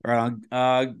 Right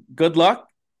on. Good luck.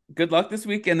 Good luck this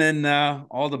week, and then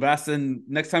all the best. And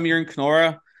next time you're in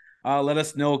Kenora, let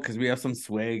us know because we have some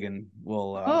swag, and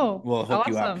we'll hook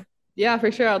you up. Awesome. Yeah,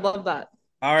 for sure. I'd love that.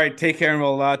 All right, take care, and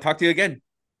we'll talk to you again.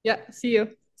 Yeah, see you.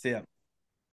 See ya.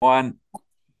 One.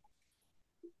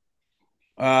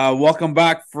 Welcome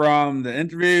back from the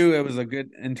interview. It was a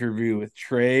good interview with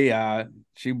Trey.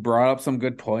 She brought up some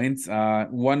good points.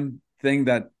 One thing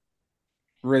that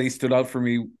really stood out for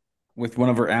me with one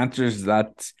of her answers is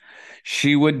that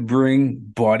she would bring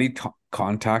body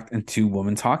contact into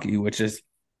women's hockey, which is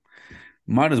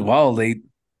might as well. They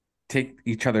take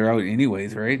each other out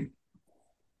anyways, right?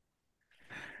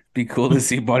 Be cool to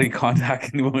see body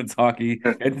contact in women's hockey.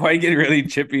 It'd probably get really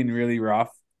chippy and really rough.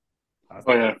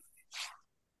 Oh yeah.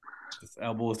 Just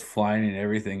elbows flying and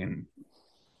everything, and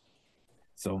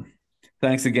so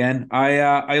thanks again.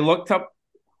 I looked up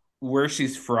where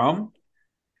she's from,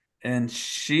 and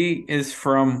she is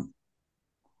from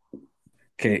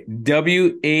Wampum.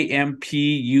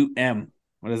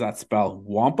 What does that spell?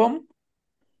 Wampum?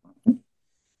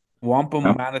 Wampum,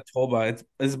 Manitoba.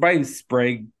 It's by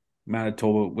Sprague,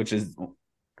 Manitoba, which is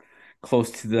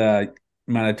close to the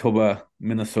Manitoba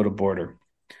Minnesota border.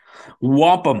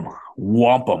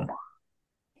 Wampum.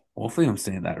 Hopefully, I'm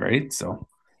saying that right. So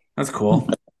that's cool.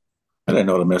 I didn't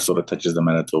know the Minnesota touches the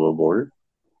Manitoba border.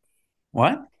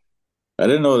 What? I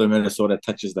didn't know the Minnesota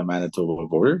touches the Manitoba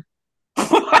border.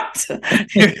 What? I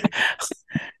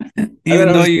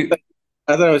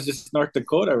thought it was just North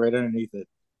Dakota right underneath it.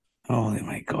 Holy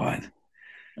my God.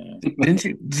 Yeah.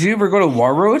 Did you ever go to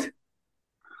Warroad?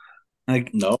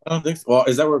 Like, no, I don't think so. Well,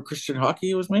 is that where Christian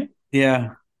hockey was made?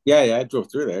 Yeah. Yeah, I drove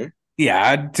through there.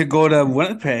 Yeah, to go to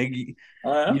Winnipeg,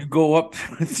 you go up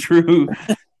through.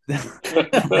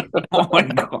 Oh my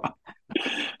God.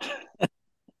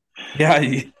 Yeah.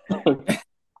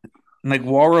 Like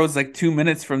Warroad's like 2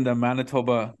 minutes from the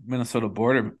Manitoba Minnesota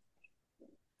border.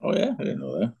 Oh yeah, I didn't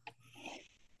know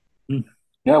that.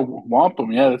 Yeah,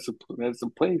 Wampum. Yeah, that's a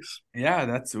place. Yeah,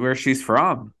 that's where she's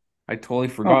from. I totally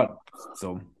forgot.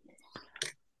 So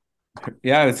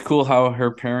yeah, it's cool how her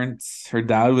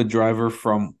dad would drive her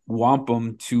from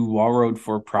Wampum to Warroad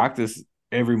for practice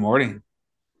every morning.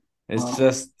 It's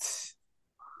just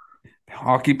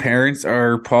hockey parents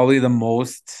are probably the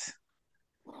most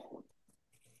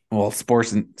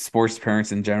sports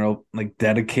parents in general, like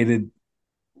dedicated,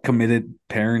 committed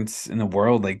parents in the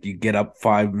world. Like you get up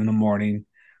 5 a.m,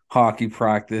 hockey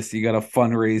practice, you got to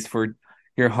fundraise for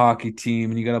your hockey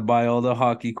team, and you got to buy all the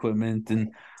hockey equipment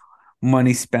and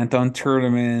money spent on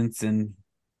tournaments and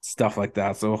stuff like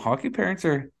that. So hockey parents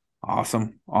are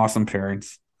awesome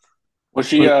parents. Was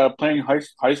she playing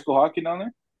high school hockey down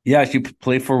there? Yeah, she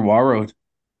played for Warroad.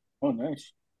 Oh,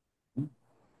 nice.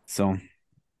 So it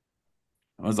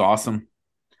was awesome.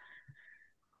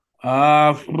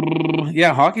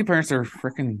 Yeah, hockey parents are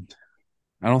freaking.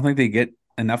 I don't think they get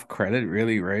enough credit,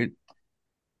 really, right?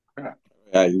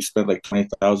 Yeah, you spend like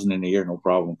 20,000 in a year, no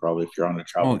problem. Probably if you're on a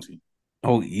travel Oh, team.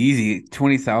 oh, easy.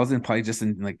 20,000 probably just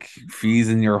in like fees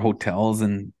in your hotels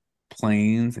and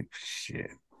planes. Like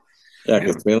shit. Yeah, Yeah.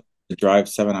 because they like to drive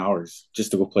 7 hours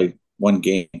just to go play one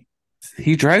game.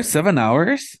 He drives 7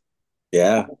 hours?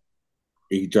 Yeah,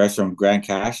 he drives from Grand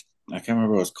Cache. I can't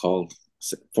remember what it's called.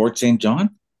 Fort St.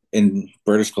 John in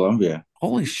British Columbia.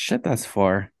 Holy shit, that's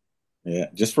far. Yeah,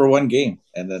 just for one game,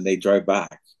 and then they drive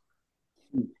back.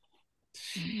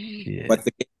 Shit. But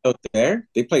the games out there,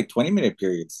 they play 20-minute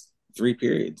periods, 3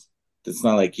 periods. It's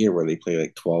not like here where they play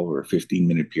like 12 or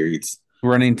 15-minute periods.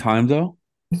 Running time though?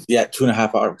 Yeah,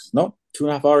 2.5 hours. No,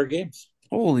 2.5 hour games.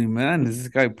 Holy man, is this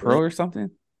guy pro Yeah. or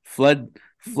something? Fled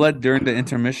during the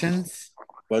intermissions.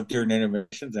 But during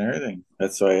intermissions and everything.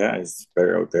 That's why, yeah, it's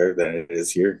better out there than it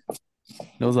is here.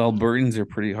 Those Albertans are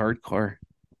pretty hardcore.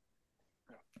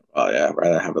 Oh, yeah, I'd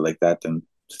rather have it like that than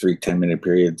 3 10-minute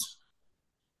periods.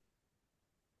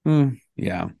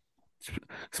 Yeah.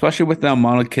 Especially with the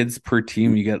amount of kids per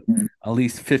team, you get at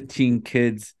least 15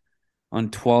 kids on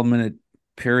 12-minute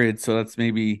periods. So that's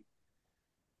maybe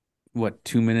what,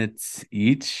 2 minutes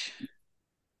each?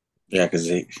 Yeah,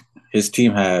 because his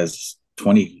team has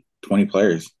 20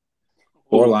 players,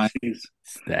 four Oh, lines, jeez.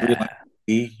 3 lines,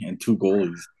 Stat. and 2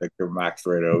 goalies. Like they're maxed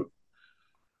right out.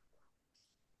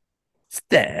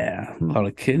 Stat. A lot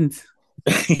of kids.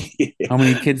 Yeah. How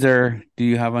many kids do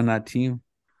you have on that team?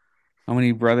 How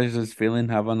many brothers does Phelan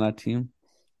have on that team?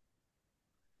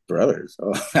 Brothers.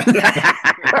 Oh.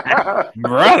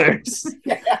 Brothers.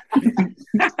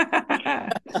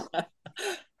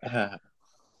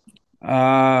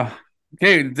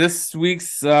 Okay, this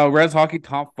week's Reds Hockey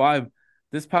Top 5.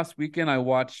 This past weekend, I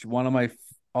watched one of my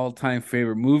all-time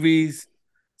favorite movies.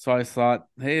 So I thought,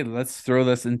 hey, let's throw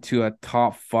this into a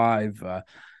top 5.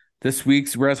 This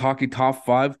week's Reds Hockey Top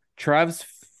 5, Trav's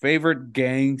favorite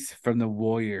gangs from the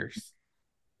Warriors.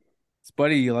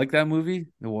 Spuddy, you like that movie,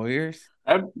 The Warriors?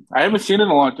 I haven't seen it in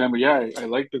a long time, but yeah, I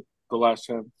liked it the last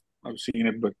time I've seen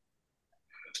it, but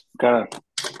kind of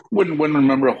wouldn't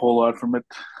remember a whole lot from it.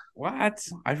 What?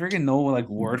 I freaking know like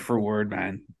word for word,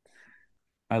 man.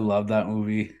 I love that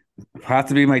movie. It has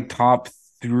to be my top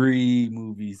 3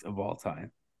 movies of all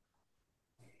time.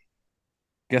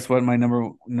 Guess what? My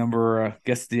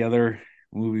guess the other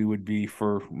movie would be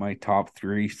for my top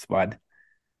 3 spot.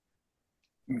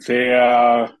 Say,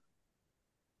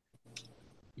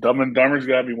 Dumb and Dumber's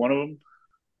got to be one of them.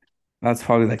 That's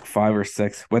probably like 5 or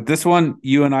 6. But this one,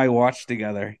 you and I watched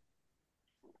together.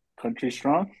 Country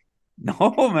Strong.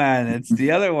 No, man, it's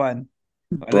the other one.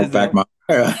 What is Brokeback it?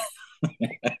 Mountain.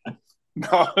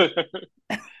 No,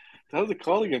 how's it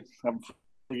called again? I'm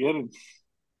forgetting.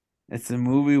 It's a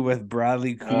movie with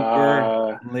Bradley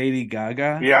Cooper, Lady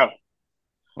Gaga. Yeah.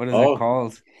 What is it Oh,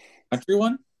 called? country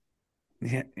one?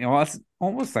 Yeah, it's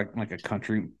almost like a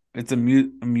country. It's a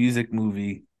music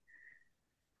movie.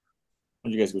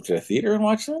 Did you guys go to the theater and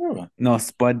watch that? Or what? No,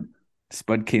 Spud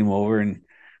came over and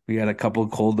we had a couple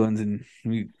of cold ones and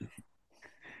we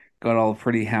got all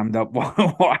pretty hammed up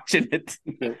while watching it.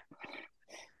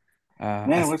 A Man,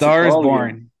 what's it Star is called Born.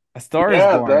 again? A Star is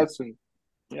Yeah, Born. that's it.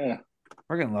 Yeah.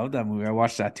 Freaking love that movie. I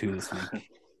watched that too this week.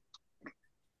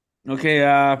 Okay,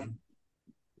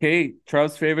 okay,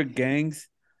 Trout's favorite gangs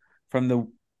from the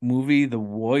movie The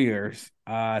Warriors.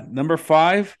 Number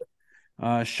 5,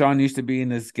 Sean used to be in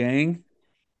this gang,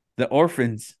 The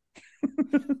Orphans.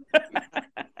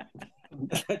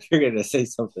 I thought you were gonna say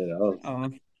something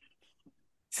else.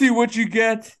 See what you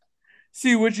get.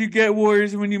 See what you get,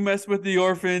 Warriors, when you mess with the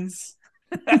orphans.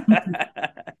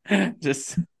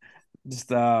 just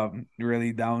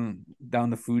really down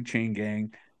the food chain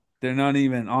gang. They're not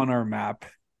even on our map.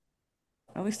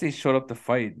 At least they showed up to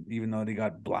fight, even though they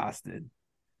got blasted.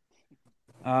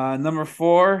 Number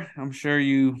 4, I'm sure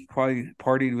you probably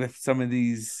partied with some of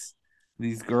these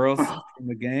girls from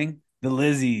the gang, the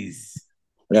Lizzies.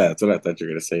 Yeah, that's what I thought you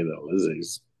were gonna say though.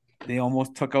 Lizzie's. They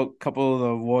almost took out a couple of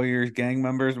the Warriors gang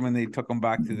members when they took them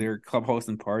back to their clubhouse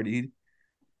and partied.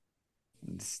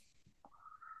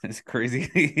 It's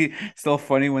crazy. Still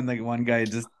funny when like one guy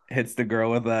just hits the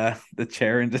girl with the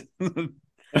chair and just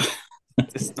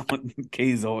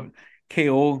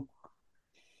KO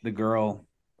the girl.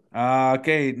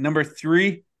 Okay, number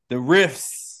 3, the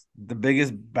Riffs, the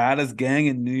biggest, baddest gang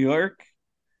in New York.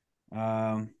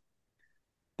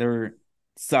 Their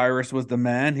Cyrus was the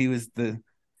man. He was the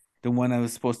one that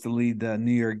was supposed to lead the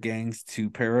New York gangs to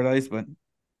paradise, but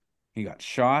he got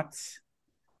shot.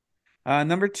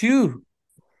 Number 2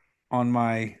 on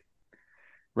my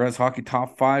Res Hockey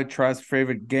top five. Trust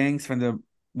favorite gangs from the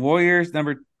Warriors.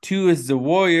 Number 2 is the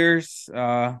Warriors.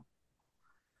 9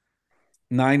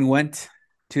 went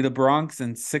to the Bronx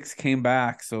and 6 came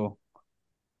back. So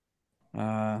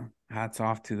hats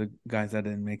off to the guys that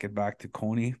didn't make it back to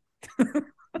Coney.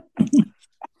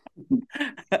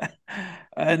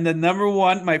 And the number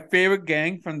 1, my favorite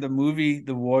gang from the movie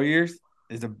The Warriors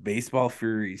is the Baseball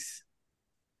Furies.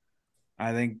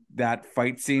 I think that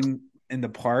fight scene in the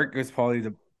park was probably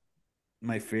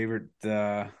my favorite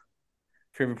part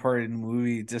in the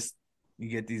movie. Just you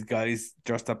get these guys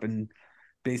dressed up in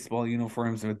baseball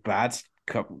uniforms with bats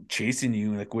chasing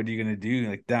you. Like, what are you gonna do?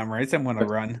 Like, damn right, I'm gonna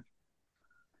run.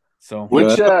 So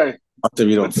Which what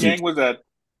gang was that?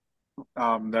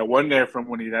 That one there from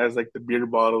when he has like the beer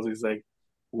bottles. He's like,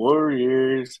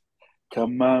 Warriors,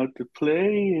 come out to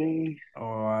play.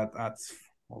 that's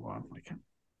hold on, like,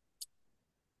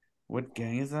 what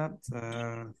gang is that?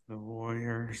 The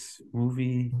Warriors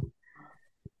movie.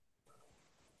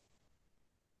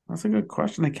 That's a good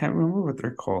question. I can't remember what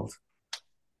they're called.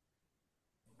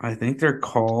 I think they're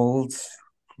called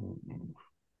the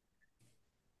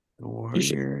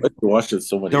Warriors. You watched it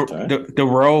so many times. The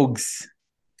Rogues.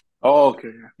 Oh,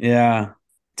 okay. Yeah.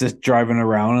 Just driving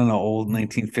around in an old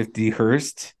 1950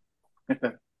 Hearst.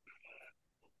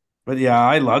 But yeah,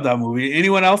 I love that movie.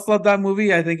 Anyone else love that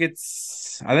movie? I think it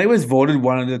was voted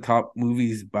one of the top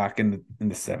movies back in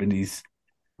the 70s.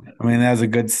 I mean, it has a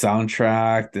good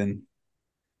soundtrack and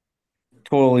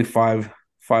totally five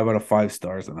out of 5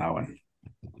 stars on that one.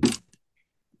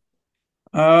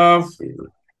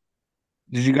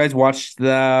 Did you guys watch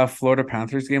the Florida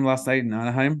Panthers game last night in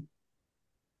Anaheim?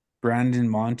 Brandon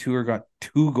Montour got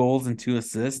 2 goals and 2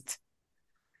 assists.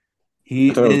 He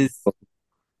is,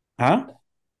 huh?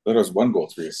 That was 1 goal,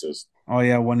 3 assists. Oh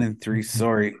yeah, 1 and 3.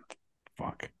 Sorry,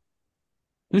 fuck.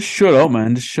 Just shut up,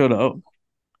 man. Just shut up.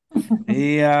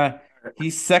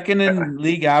 He's second in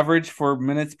league average for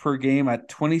minutes per game at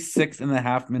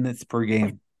 26.5 minutes per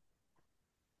game.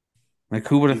 Like,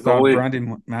 who would have thought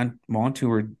Brandon Montour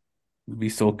would be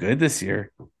so good this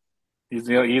year? He's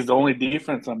the only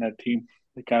defense on that team.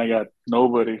 They kind of got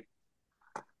nobody.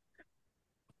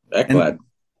 Ekblad.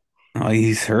 Oh,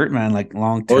 he's hurt, man. Like,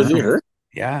 long term. Oh, is he hurt?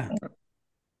 Yeah.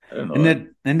 I don't know.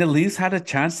 And the Leafs had a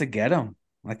chance to get him.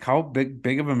 Like, how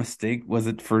big of a mistake was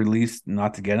it for Leafs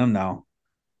not to get him now?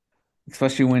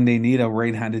 Especially when they need a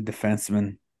right-handed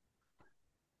defenseman.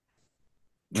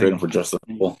 Trade him for Justin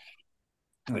Hall.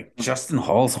 Like, Justin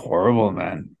Hall's horrible,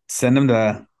 man. Send him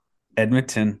to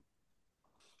Edmonton.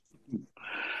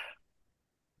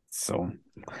 So,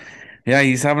 yeah,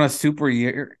 he's having a super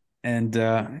year, and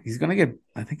he's gonna get.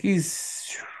 I think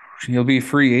he'll be a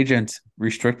free agent,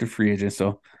 restricted free agent.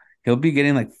 So he'll be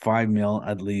getting like $5 million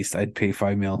at least. I'd pay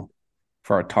 $5 million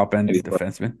for our top end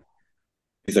defenseman.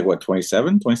 He's like what,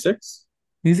 27, 26?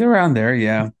 He's around there,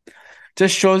 yeah.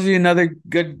 Just shows you another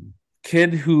good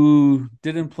kid who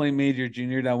didn't play major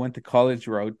junior that went the college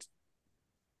route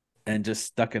and just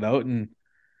stuck it out and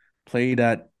played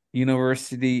at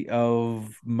University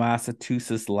of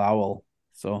Massachusetts Lowell.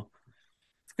 So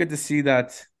it's good to see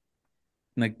that,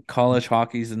 like, college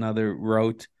hockey is another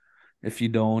route. If you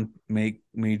don't make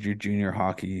major junior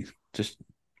hockey, just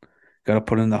got to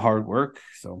put in the hard work.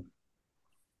 So,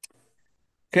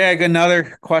 okay, I got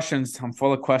another questions. I'm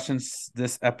full of questions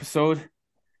this episode.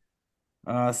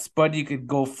 Spud, you could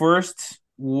go first.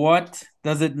 What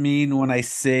does it mean when I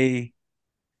say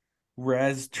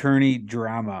res tourney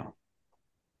drama?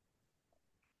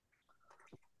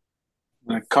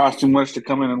 It cost too much to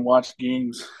come in and watch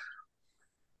games.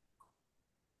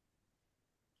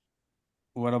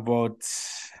 What about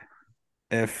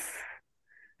if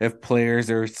players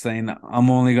are saying, I'm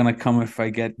only gonna come if I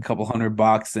get a couple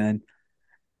 $100 and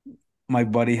my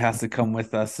buddy has to come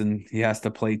with us and he has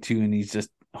to play too, and he's just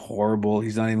horrible.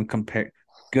 He's not even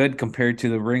good compared to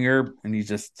the ringer, and he's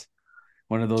just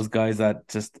one of those guys that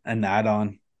just an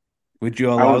add-on. Would you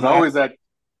allow that?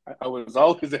 I was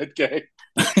always that guy.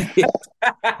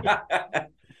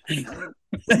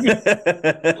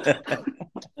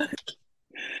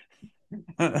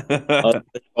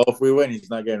 If we win, he's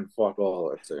not getting fuck all.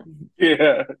 Let's say.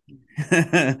 Yeah.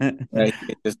 He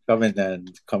can just coming down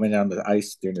the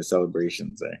ice during the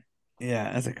celebrations. Yeah,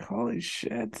 I was like, holy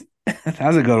shit. That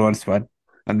was a good one, Spud.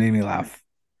 That made me laugh.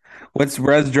 What's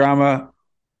res drama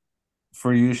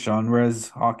for you, Sean? Res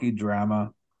hockey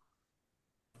drama.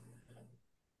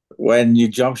 When you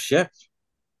jump ship.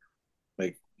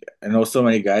 Like, I know so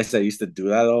many guys that used to do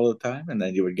that all the time, and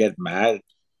then you would get mad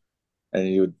and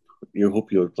you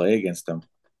hope you would play against them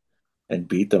and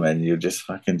beat them, and you just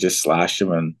fucking just slash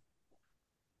them. And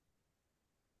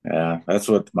Yeah, that's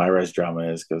what my res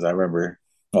drama is because I remember.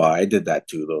 Well, I did that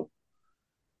too, though.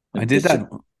 I Like did this shit. that.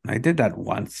 I did that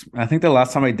once. I think the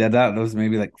last time I did that was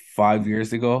maybe like 5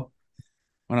 years ago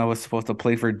when I was supposed to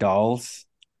play for Dolls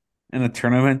in a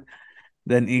tournament.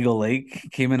 Then Eagle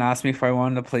Lake came and asked me if I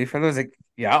wanted to play for them. I was like,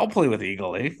 "Yeah, I'll play with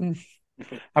Eagle Lake.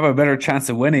 Have a better chance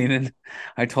of winning." And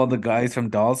I told the guys from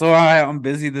Dolls, "Oh, I'm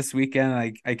busy this weekend.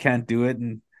 I can't do it."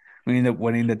 And we ended up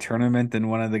winning the tournament. And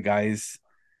one of the guys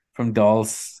from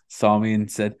Dolls saw me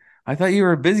and said, "I thought you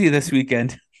were busy this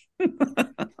weekend."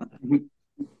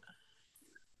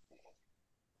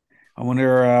 I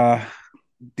wonder,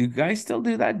 do guys still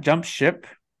do that jump ship?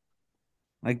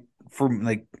 Like for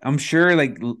like, I'm sure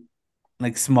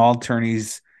like small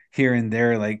tourneys here and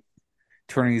there, like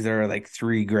tourneys that are like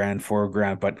 3 grand, 4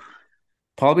 grand, but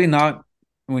probably not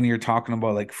when you're talking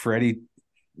about like Freddie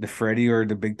or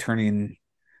the big tourney in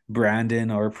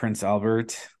Brandon or Prince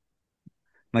Albert,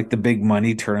 like the big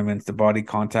money tournaments, the body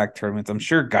contact tournaments. I'm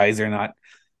sure guys are not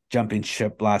jumping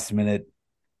ship last minute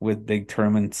with big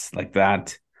tournaments like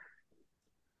that,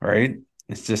 right?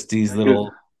 It's just these Because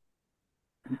little.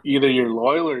 either you're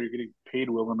loyal or you're getting paid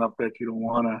well enough that you don't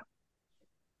wanna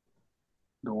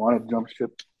jump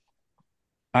ship.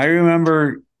 I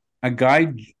remember a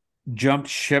guy jumped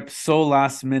ship so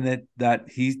last minute that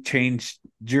he changed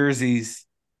jerseys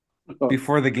Oh,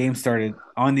 before the game started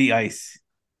on the ice.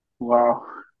 wow.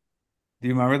 Do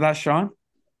you remember that, Sean?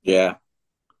 Yeah.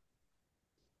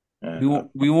 We Yeah.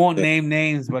 won't name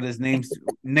names, but his name's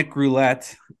Nick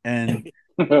Roulette and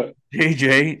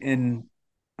JJ and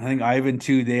I think Ivan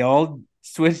too. They all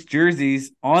switched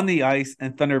jerseys on the ice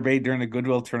in Thunder Bay during the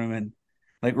Goodwill tournament,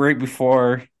 like right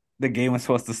before the game was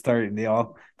supposed to start, and they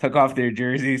all took off their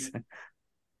jerseys.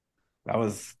 That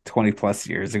was 20 plus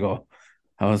years ago.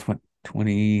 That was what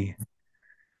 20,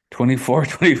 24,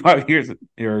 25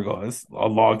 year ago. It's a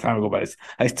long time ago, but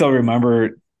I still remember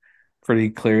it pretty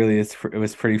clearly. It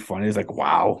was pretty funny. It's like,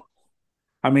 wow.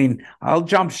 I mean, I'll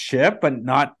jump ship, but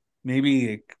not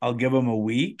maybe I'll give them a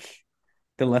week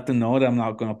to let them know that I'm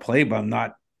not going to play, but I'm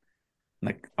not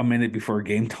like a minute before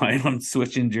game time. I'm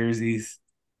switching jerseys.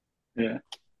 Yeah.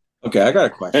 Okay, I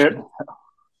got a Eh, question.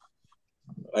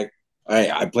 Like,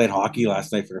 I played hockey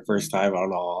last night for the first time. I don't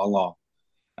know how long.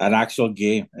 An actual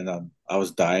game, and I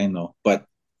was dying though. But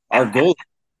our goal,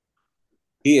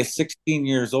 he is 16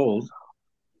 years old,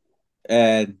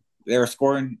 and they were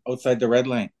scoring outside the red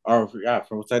line, or yeah,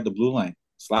 from outside the blue line,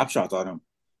 slap shots on him.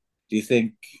 Do you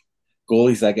think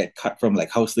goalies that get cut from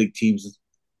like house league teams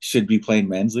should be playing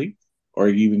men's league, or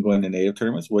even going to native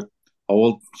tournaments? What? How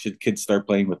old should kids start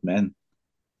playing with men?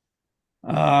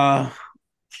 Uh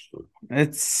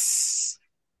it's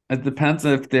it depends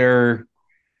if they're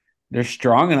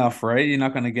strong enough, right? You're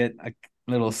not going to get a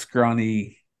little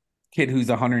scrawny kid who's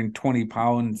 120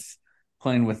 pounds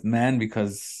playing with men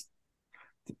because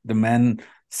the men,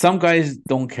 some guys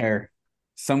don't care.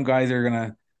 Some guys are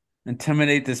gonna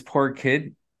intimidate this poor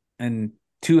kid and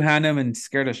two-hand him and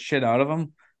scare the shit out of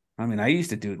him. I mean, I used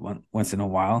to do it once in a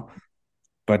while,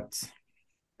 but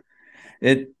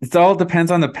it all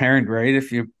depends on the parent, right? If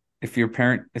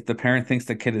the parent thinks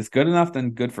the kid is good enough,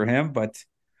 then good for him. But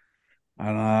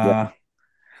Yeah, uh,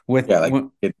 with yeah, like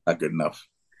it's not good enough.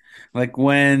 like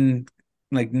when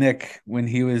like Nick when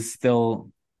he was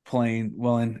still playing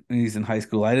well when he's in high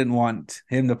school, I didn't want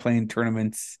him to play in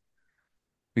tournaments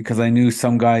because I knew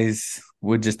some guys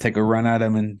would just take a run at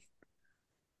him and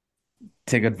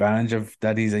take advantage of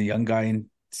that he's a young guy and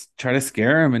try to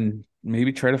scare him and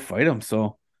maybe try to fight him.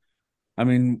 So, I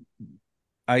mean,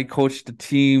 I coached the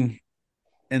team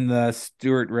in the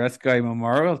Stuart Rescue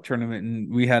Memorial Tournament,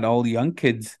 and we had all young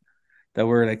kids that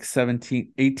were like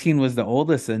 17, 18 was the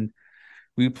oldest, and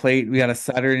we had a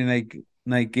Saturday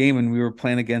night game, and we were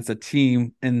playing against a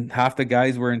team, and half the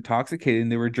guys were intoxicated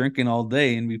and they were drinking all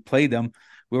day, and we played them.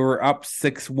 We were up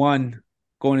 6-1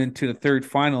 going into the third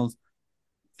finals,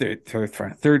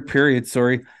 third period,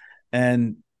 sorry,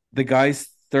 and the guys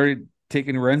started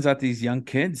taking runs at these young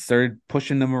kids, started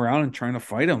pushing them around and trying to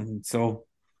fight them. So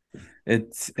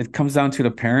it comes down to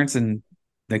the parents and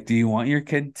like, do you want your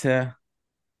kid to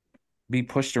be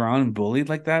pushed around and bullied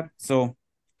like that? So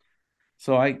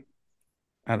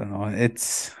I don't know.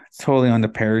 It's totally on the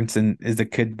parents and is the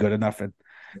kid good enough?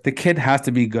 The kid has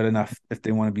to be good enough if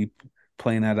they want to be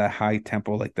playing at a high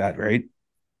tempo like that, right?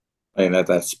 And at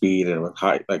that speed and with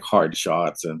high, like hard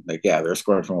shots, and like yeah, they're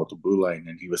scoring from out the blue line,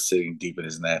 and he was sitting deep in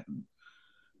his net, and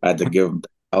I had to What give him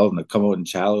tell him to come out and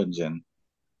challenge, and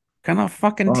kind of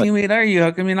fucking oh, teammate are you?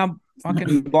 How come you're not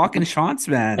fucking blocking shots,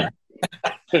 man?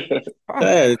 Fuck.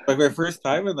 yeah, it's like my first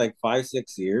time in like 5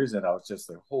 6 years, and I was just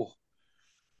like, oh,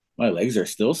 my legs are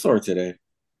still sore today.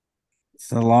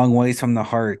 It's a long ways from the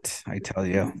heart, I tell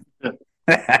you.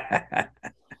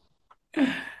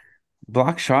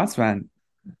 Block shots, man.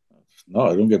 No,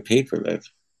 I don't get paid for that.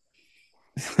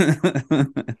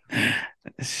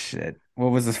 Shit.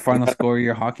 What was the final score of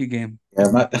your hockey game? Yeah,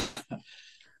 I'm not.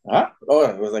 Huh? Oh,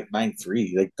 it was like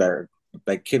 9-3. Like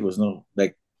that kid was no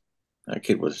like that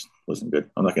kid wasn't good.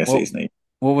 I'm not gonna say What his name.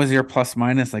 what was your plus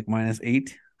minus? Like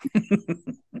 -8?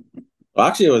 Well,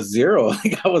 actually, it was zero.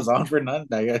 Like I was on for none.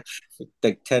 I got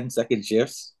like 10-second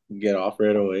shifts. Get off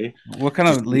right away. What kind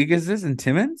Just of league is this in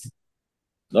Timmins?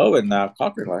 no, and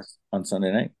Concord last on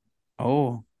Sunday night.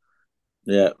 Oh,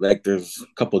 Yeah, like there's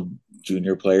a couple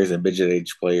junior players and midget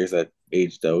age players that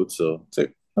aged out, so it's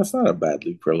like that's not a bad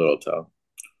league for a little town.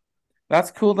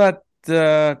 that's cool that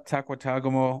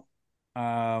Taquatagamo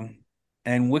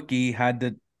and Wiki had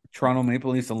the Toronto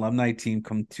Maple Leafs alumni team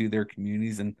come to their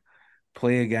communities and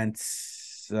play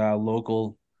against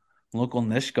local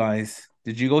niche guys.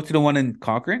 Did you go to the one in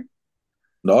Cochrane?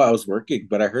 No, I was working,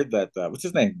 but I heard that what's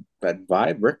his name? That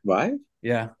Vibe, Rick Vibe.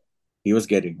 Yeah. He was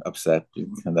getting upset,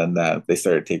 and then they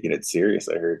started taking it serious.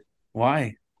 I heard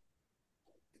Why?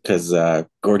 because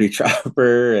Gordy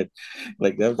Trapper and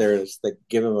like them, they were just like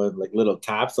giving him like little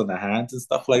taps on the hands and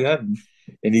stuff like that,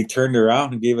 and he turned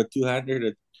around and gave a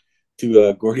two-hander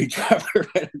to Gordy Trapper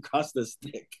right across the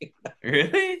stick.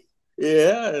 Really?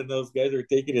 Yeah, and those guys are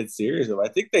taking it serious. I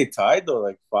think they tied though,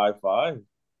 like 5-5.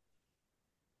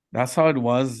 That's how it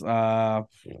was.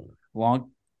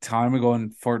 Long time ago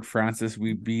in Fort Francis,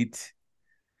 we beat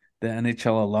the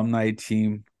NHL alumni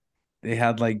team. They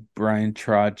had like Brian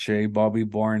Trotche, Bobby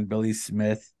Bourne, Billy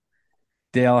Smith,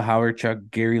 Dale Howardchuk,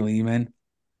 Gary Lehman.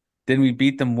 Then we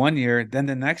beat them one year. Then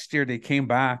the next year they came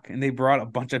back and they brought a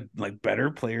bunch of like better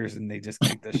players and they just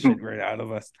kicked the shit right out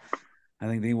of us. I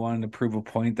think they wanted to prove a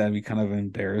point that we kind of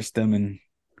embarrassed them and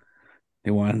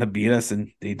they wanted to beat us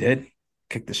and they did.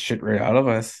 Kick the shit right out of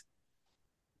us.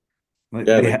 Like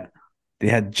Yeah, like they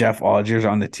had Jeff Odgers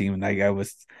on the team, and that guy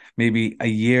was maybe a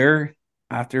year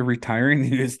after retiring.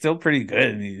 He was still pretty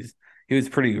good. And he was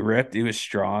pretty ripped. He was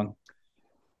strong.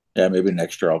 yeah, maybe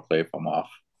next year I'll play if I'm off.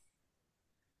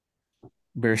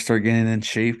 Better start getting in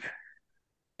shape.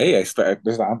 Hey,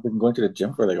 I've been going to the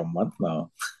gym for like a month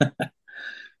now.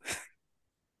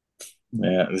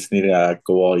 Yeah, I just need to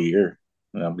go all year.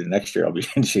 And I'll be next year. I'll be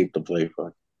in shape to play.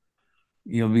 Fuck.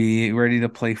 You'll be ready to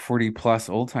play 40 plus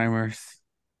old timers.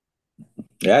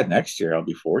 Yeah, next year I'll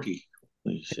be 40.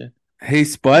 Holy shit. Hey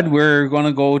Spud, we're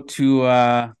gonna go to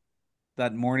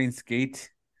that morning skate.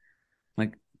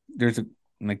 Like there's a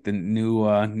like the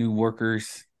new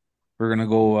workers. We're gonna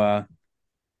go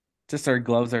just our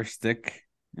gloves, our stick,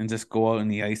 and just go out in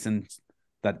the ice and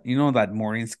that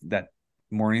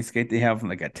morning skate they have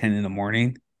like at 10 in the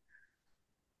morning.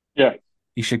 Yeah.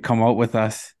 You should come out with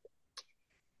us.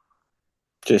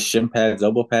 Just shin pads,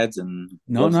 elbow pads, and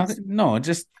No, gloves. nothing. No,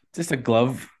 just a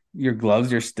glove, your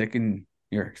gloves, your stick, and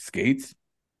your skates.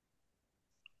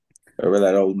 Remember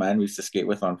that old man we used to skate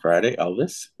with on Friday?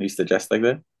 Elvis? He used to dress like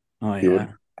that. Oh He would.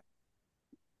 yeah.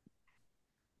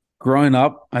 Growing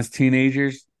up as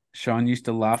teenagers, Sean used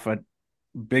to laugh at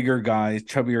bigger guys,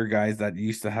 chubbier guys that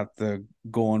used to have to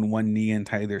go on one knee and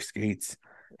tie their skates.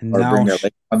 And Or bring now their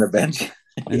leg on the bench.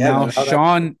 And Yeah, now now that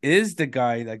Sean is the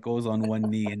guy that goes on one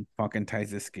knee and fucking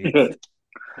ties his skates.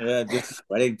 yeah, just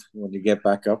sweating when you get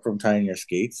back up from tying your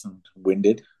skates and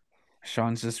winded.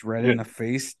 Sean's just red in the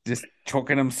face, just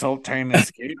choking himself tying his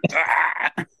skate.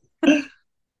 Ah!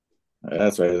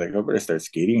 That's why I was like, I better start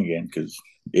skating again because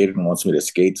Aiden wants me to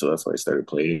skate, so that's why I started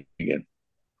playing again.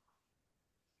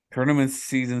 Tournament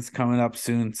season's coming up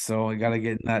soon, so I gotta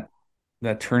get in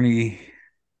that tourney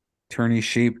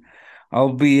shape.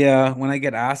 I'll be when I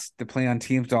get asked to play on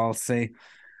teams, I'll say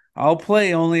I'll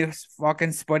play only if fucking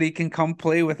Spuddy can come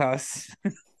play with us.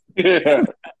 Yeah.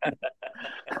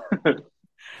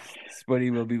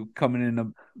 Spuddy will be coming in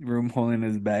the room holding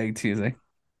his bag too. He's like,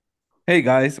 "Hey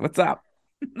guys, what's up?"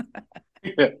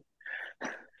 Yeah.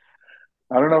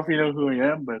 I don't know if you know who I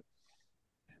am, but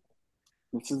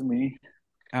this is me.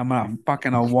 I'm a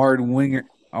fucking award-winning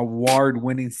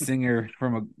singer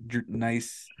from a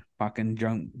nice fucking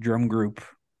drum group.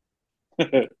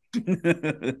 I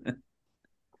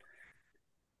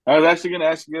was actually going to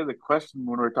ask you guys a question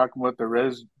when we were talking about the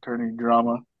res turning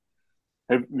drama.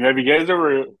 Have you guys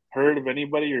ever heard of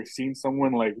anybody or seen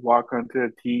someone like walk onto a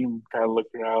team, kind of look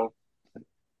around,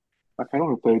 like, I don't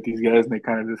want to play with these guys, and they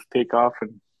kind of just take off,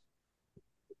 and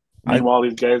I've meanwhile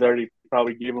these guys already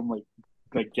probably gave them like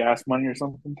gas money or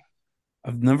something.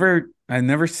 I've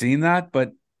never seen that,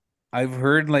 but I've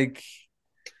heard like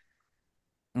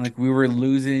we were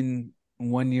losing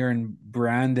one year in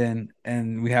Brandon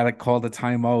and we had to call the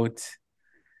timeout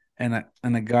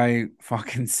and a guy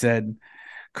fucking said,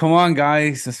 "Come on,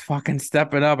 guys, just fucking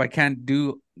step it up. I can't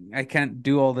do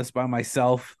all this by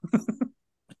myself."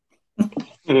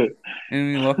 And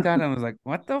we looked at him and was like,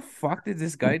 "What the fuck did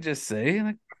this guy just say?"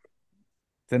 Like,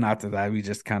 then after that, we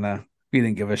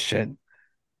didn't give a shit.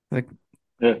 Like,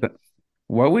 Yeah.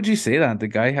 what would you say that the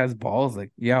guy has balls?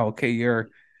 Like, yeah, okay, you're a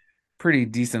pretty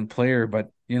decent player,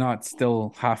 but you're not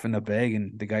still half in the bag,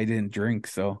 and the guy didn't drink,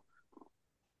 so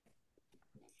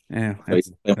yeah, So you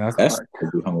play that's best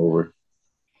or be hungover.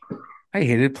 I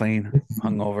hated playing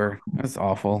hungover. That's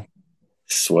awful.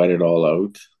 Sweat it all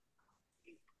out.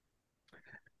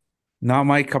 Not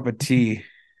my cup of tea.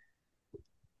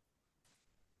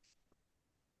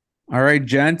 All right,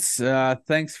 gents.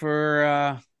 Thanks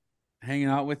for hanging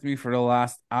out with me for the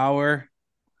last hour.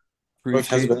 What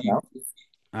has it Appreciate been you. now?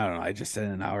 I don't know. I just said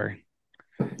an hour.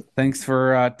 Thanks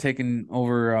for taking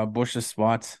over Bush's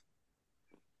spot.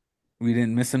 We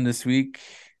didn't miss him this week.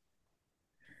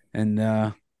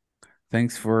 And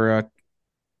thanks for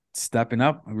stepping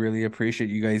up. I really appreciate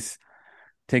you guys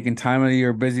taking time out of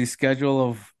your busy schedule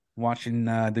of watching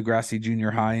Degrassi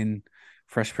Junior High and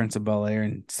Fresh Prince of Bel-Air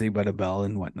and Saved by the Bell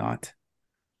and whatnot.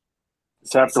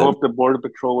 Just have to So- hope the Border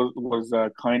Patrol was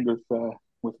kind with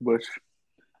Bush.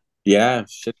 Yeah,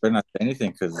 shit, better not say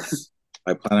anything because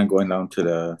I plan on going down to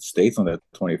the States on the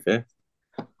 25th.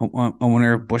 I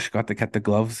wonder if Bush got to get the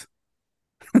gloves.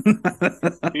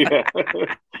 Yeah.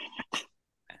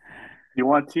 You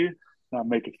want to? I'll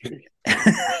make it free.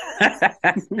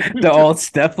 The old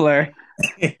Steffler.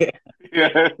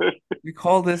 Yeah. We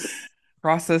call this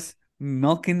process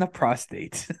milking the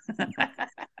prostate.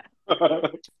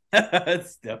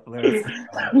 Steffler.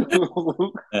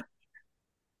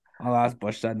 I'll ask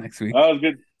Bush that next week. That was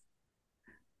good.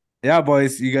 Yeah,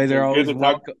 boys, you guys are Good always to talk.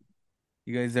 welcome.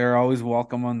 You guys are always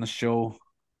welcome on the show.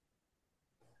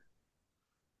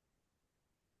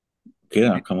 Okay,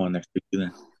 I'll come on next week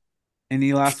then.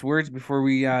 Any last words before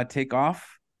we take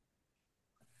off?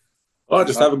 Oh,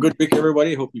 just have a good week,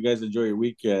 everybody. Hope you guys enjoy your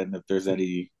weekend. If there's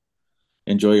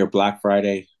enjoy your Black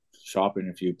Friday shopping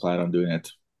if you plan on doing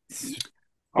it.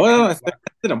 Well, it's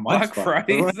in a month. Black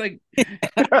Friday is like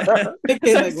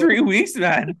It's like 3 weeks,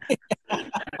 man.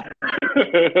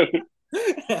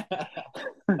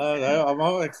 I'm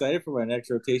all excited for my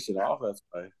next rotation off. That's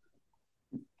why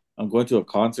I'm going to a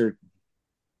concert.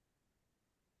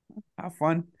 Have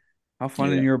fun. Have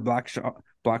fun in Yeah. your Black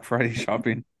Friday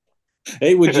shopping.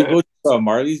 Hey, would you go to a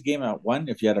Marley's game at 1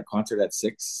 if you had a concert at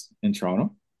 6 in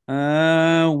Toronto?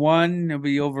 1 it'll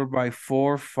be over by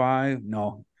 4, 5.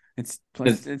 No, it's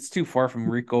too far from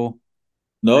Rico.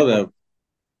 No,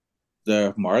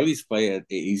 the Marlies play at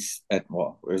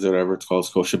where's it, whatever it's called,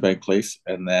 Scotiabank Place,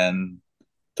 and then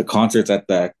the concerts at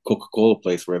the Coca-Cola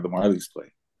place where the Marlies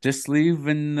play. Just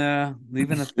leaving a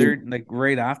third, like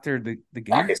right after the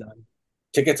game's done.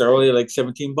 Tickets are only like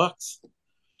 $17.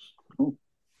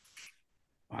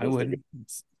 I would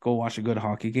go watch a good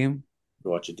hockey game.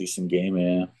 Watch a decent game,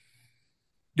 yeah.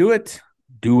 Do it.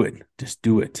 Just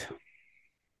do it.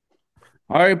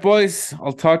 All right, boys.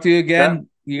 I'll talk to you again.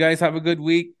 You guys have a good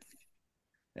week.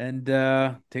 And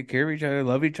take care of each other,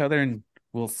 love each other, and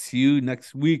we'll see you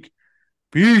next week.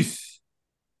 Peace.